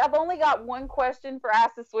 I've only got one question for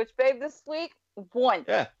Ask the Switch Babe this week. One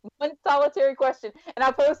solitary question, and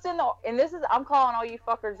I posted I'm calling all you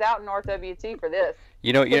fuckers out in RWT for this.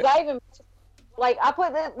 I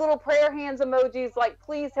put the little prayer hands emojis, like,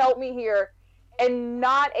 please help me here, and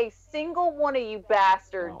not a single one of you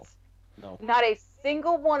bastards, not a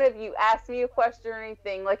single one of you asked me a question or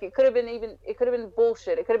anything, like it could have been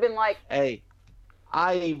bullshit. It could have been like, Hey,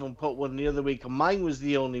 I even put one the other week, and mine was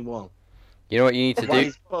the only one. You know what you need to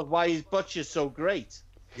do? Why is Butcher so great?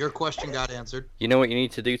 Your question got answered. You know what you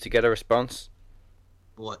need to do to get a response?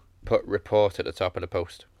 What? Put report at the top of the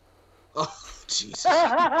post. Oh, Jesus.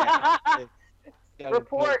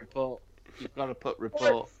 Report. You've got to put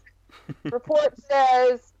report. Report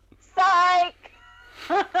says, psych!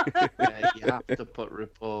 Yeah, you have to put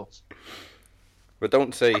report. But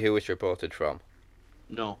don't say who it's reported from.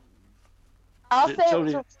 No. I'll say it was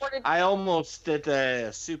Tony, reported. I almost did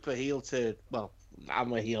a super heel turn. Well,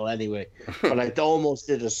 I'm a heel anyway. But I almost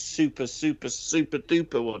did a super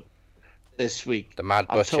duper one this week. The Mad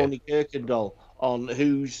on Butcher. Tony Kirkendall, on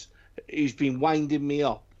who's been winding me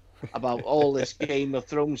up about all this Game of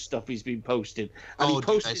Thrones stuff he's been posting. And Oh, he dude,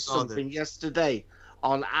 posted I saw something that. yesterday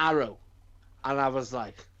on Arrow. And I was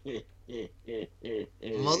like,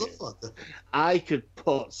 Motherfucker. I could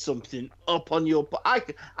put something up on your. I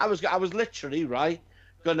was literally right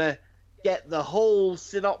gonna get the whole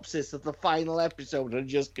synopsis of the final episode and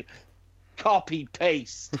just copy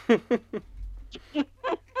paste.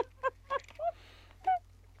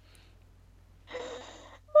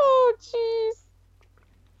 Oh, jeez.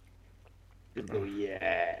 Oh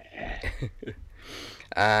yeah.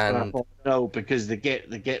 And I thought, no, because the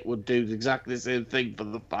get would do exactly the same thing for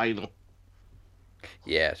the final.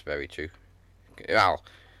 yeah, it's very true. Well,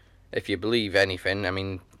 if you believe anything, I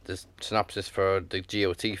mean, the synopsis for the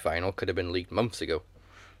GOT final could have been leaked months ago.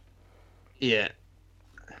 Yeah,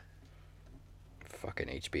 Fucking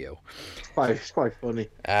HBO. it's quite funny.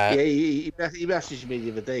 Yeah, he messaged me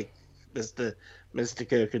the other day, Mr.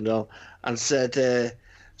 Kirkendall, and said,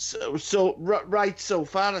 right so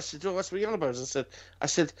far. I said, oh, what's we on about? I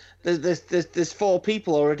said, there's 4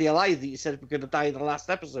 people already alive that you said were going to die in the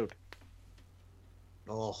last episode.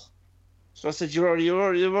 Oh. So I said, you're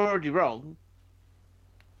already wrong.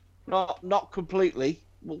 Not completely.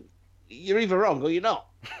 Well, you're either wrong or you're not.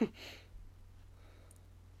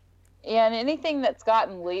 Yeah, and anything that's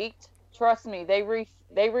gotten leaked, trust me, they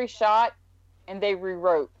reshot and they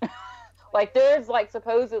rewrote. Like there's like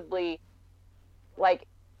supposedly like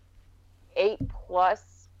 8+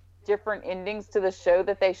 different endings to the show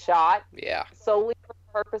that they shot Yeah. solely for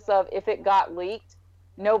the purpose of if it got leaked,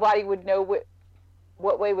 nobody would know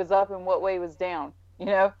what way was up and what way was down, you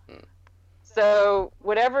know? So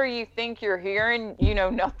whatever you think you're hearing, you know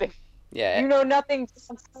nothing. Yeah. You know nothing.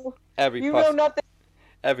 You know nothing.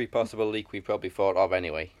 Every possible leak we probably thought of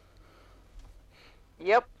anyway.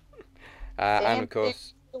 Yep. And of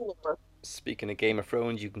course, speaking of Game of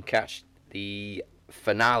Thrones, you can catch the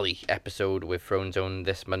finale episode with Throne Zone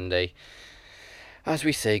this Monday as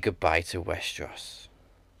we say goodbye to Westeros.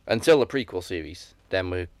 Until the prequel series,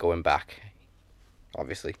 then we're going back,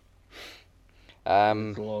 obviously.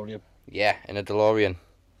 DeLorean. Yeah, in a DeLorean.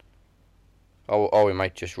 Or we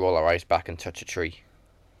might just roll our eyes back and touch a tree.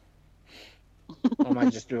 I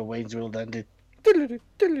might just do a Wayne's World ending. That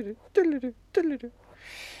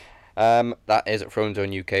is at Throne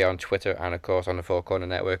Zone UK on Twitter and of course on the Four Corner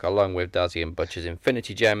Network, along with Dazzy and Butcher's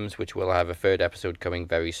Infinity Gems, which will have a 3rd episode coming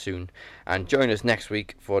very soon. And join us next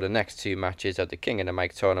week for the next 2 matches at the King of the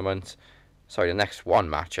Mic tournament. Sorry, the next 1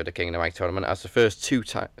 match at the King of the Mic tournament as the first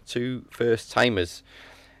two first timers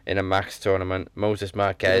in a Max tournament, Moses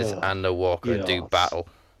Marquez and the Walker yes. do battle.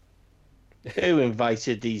 Who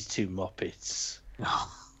invited these 2 Muppets?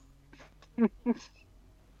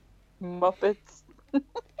 Muppets.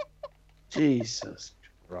 Jesus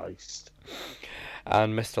Christ.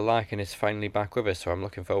 And Mr. Larkin is finally back with us, so I'm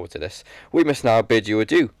looking forward to this. We must now bid you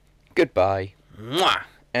adieu. Goodbye. Mwah,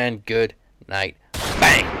 and good night.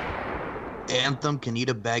 Bang! Anthem can eat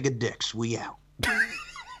a bag of dicks. We out.